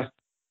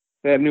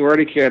that new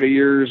Arctic Cat of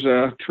yours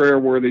trail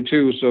worthy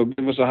too. So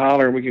give us a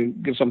holler and we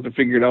can get something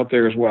figured out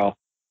there as well.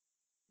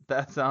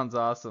 That sounds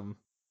awesome.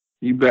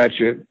 You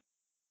betcha.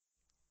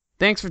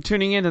 Thanks for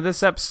tuning in to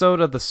this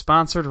episode of the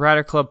Sponsored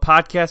Rider Club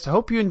podcast. I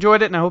hope you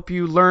enjoyed it, and I hope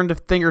you learned a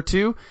thing or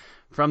two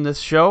from this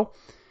show.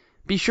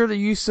 Be sure that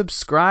you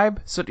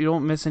subscribe so that you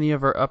don't miss any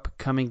of our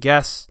upcoming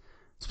guests.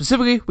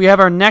 Specifically, we have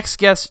our next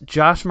guest,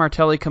 Josh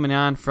Martelli, coming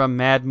on from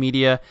Mad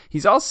Media.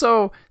 He's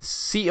also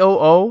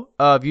COO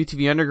of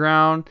UTV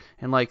Underground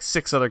and like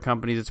 6 other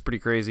companies. It's pretty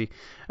crazy.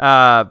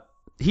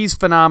 He's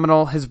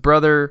phenomenal. His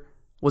brother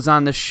was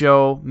on the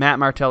show. Matt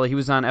Martelli, he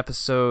was on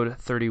episode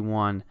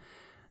 31.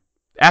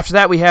 After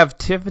that, we have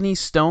Tiffany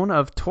Stone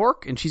of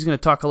Torque, and she's going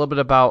to talk a little bit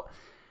about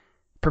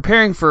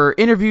preparing for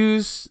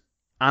interviews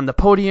on the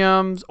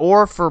podiums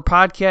or for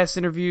podcast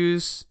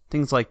interviews,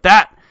 things like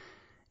that.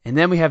 And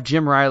then we have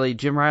Jim Riley.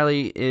 Jim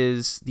Riley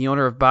is the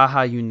owner of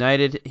Baja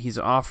United. He's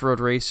an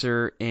off-road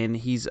racer, and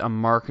he's a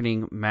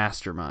marketing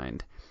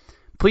mastermind.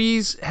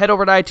 Please head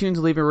over to iTunes,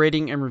 leave a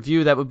rating and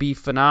review. That would be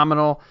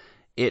phenomenal.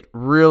 It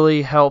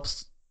really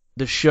helps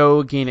the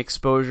show gain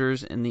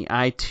exposures in the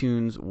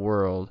iTunes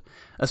world.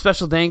 A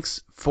special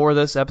thanks for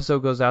this episode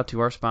goes out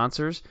to our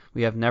sponsors.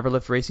 We have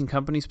Neverlift Racing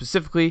Company,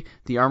 specifically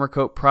the Armor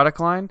Coat product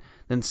line,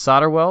 then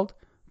SolderWeld,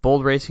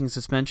 Bold Racing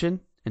Suspension,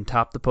 and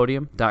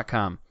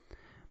TopThePodium.com.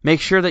 Make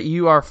sure that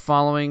you are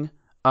following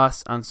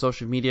us on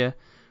social media.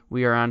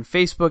 We are on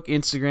Facebook,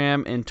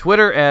 Instagram, and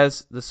Twitter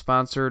as the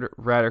Sponsored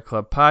Rider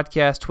Club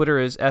Podcast. Twitter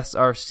is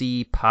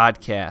SRC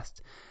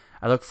Podcast.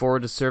 I look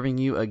forward to serving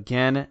you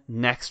again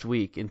next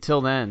week.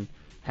 Until then,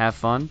 have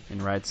fun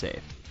and ride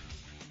safe.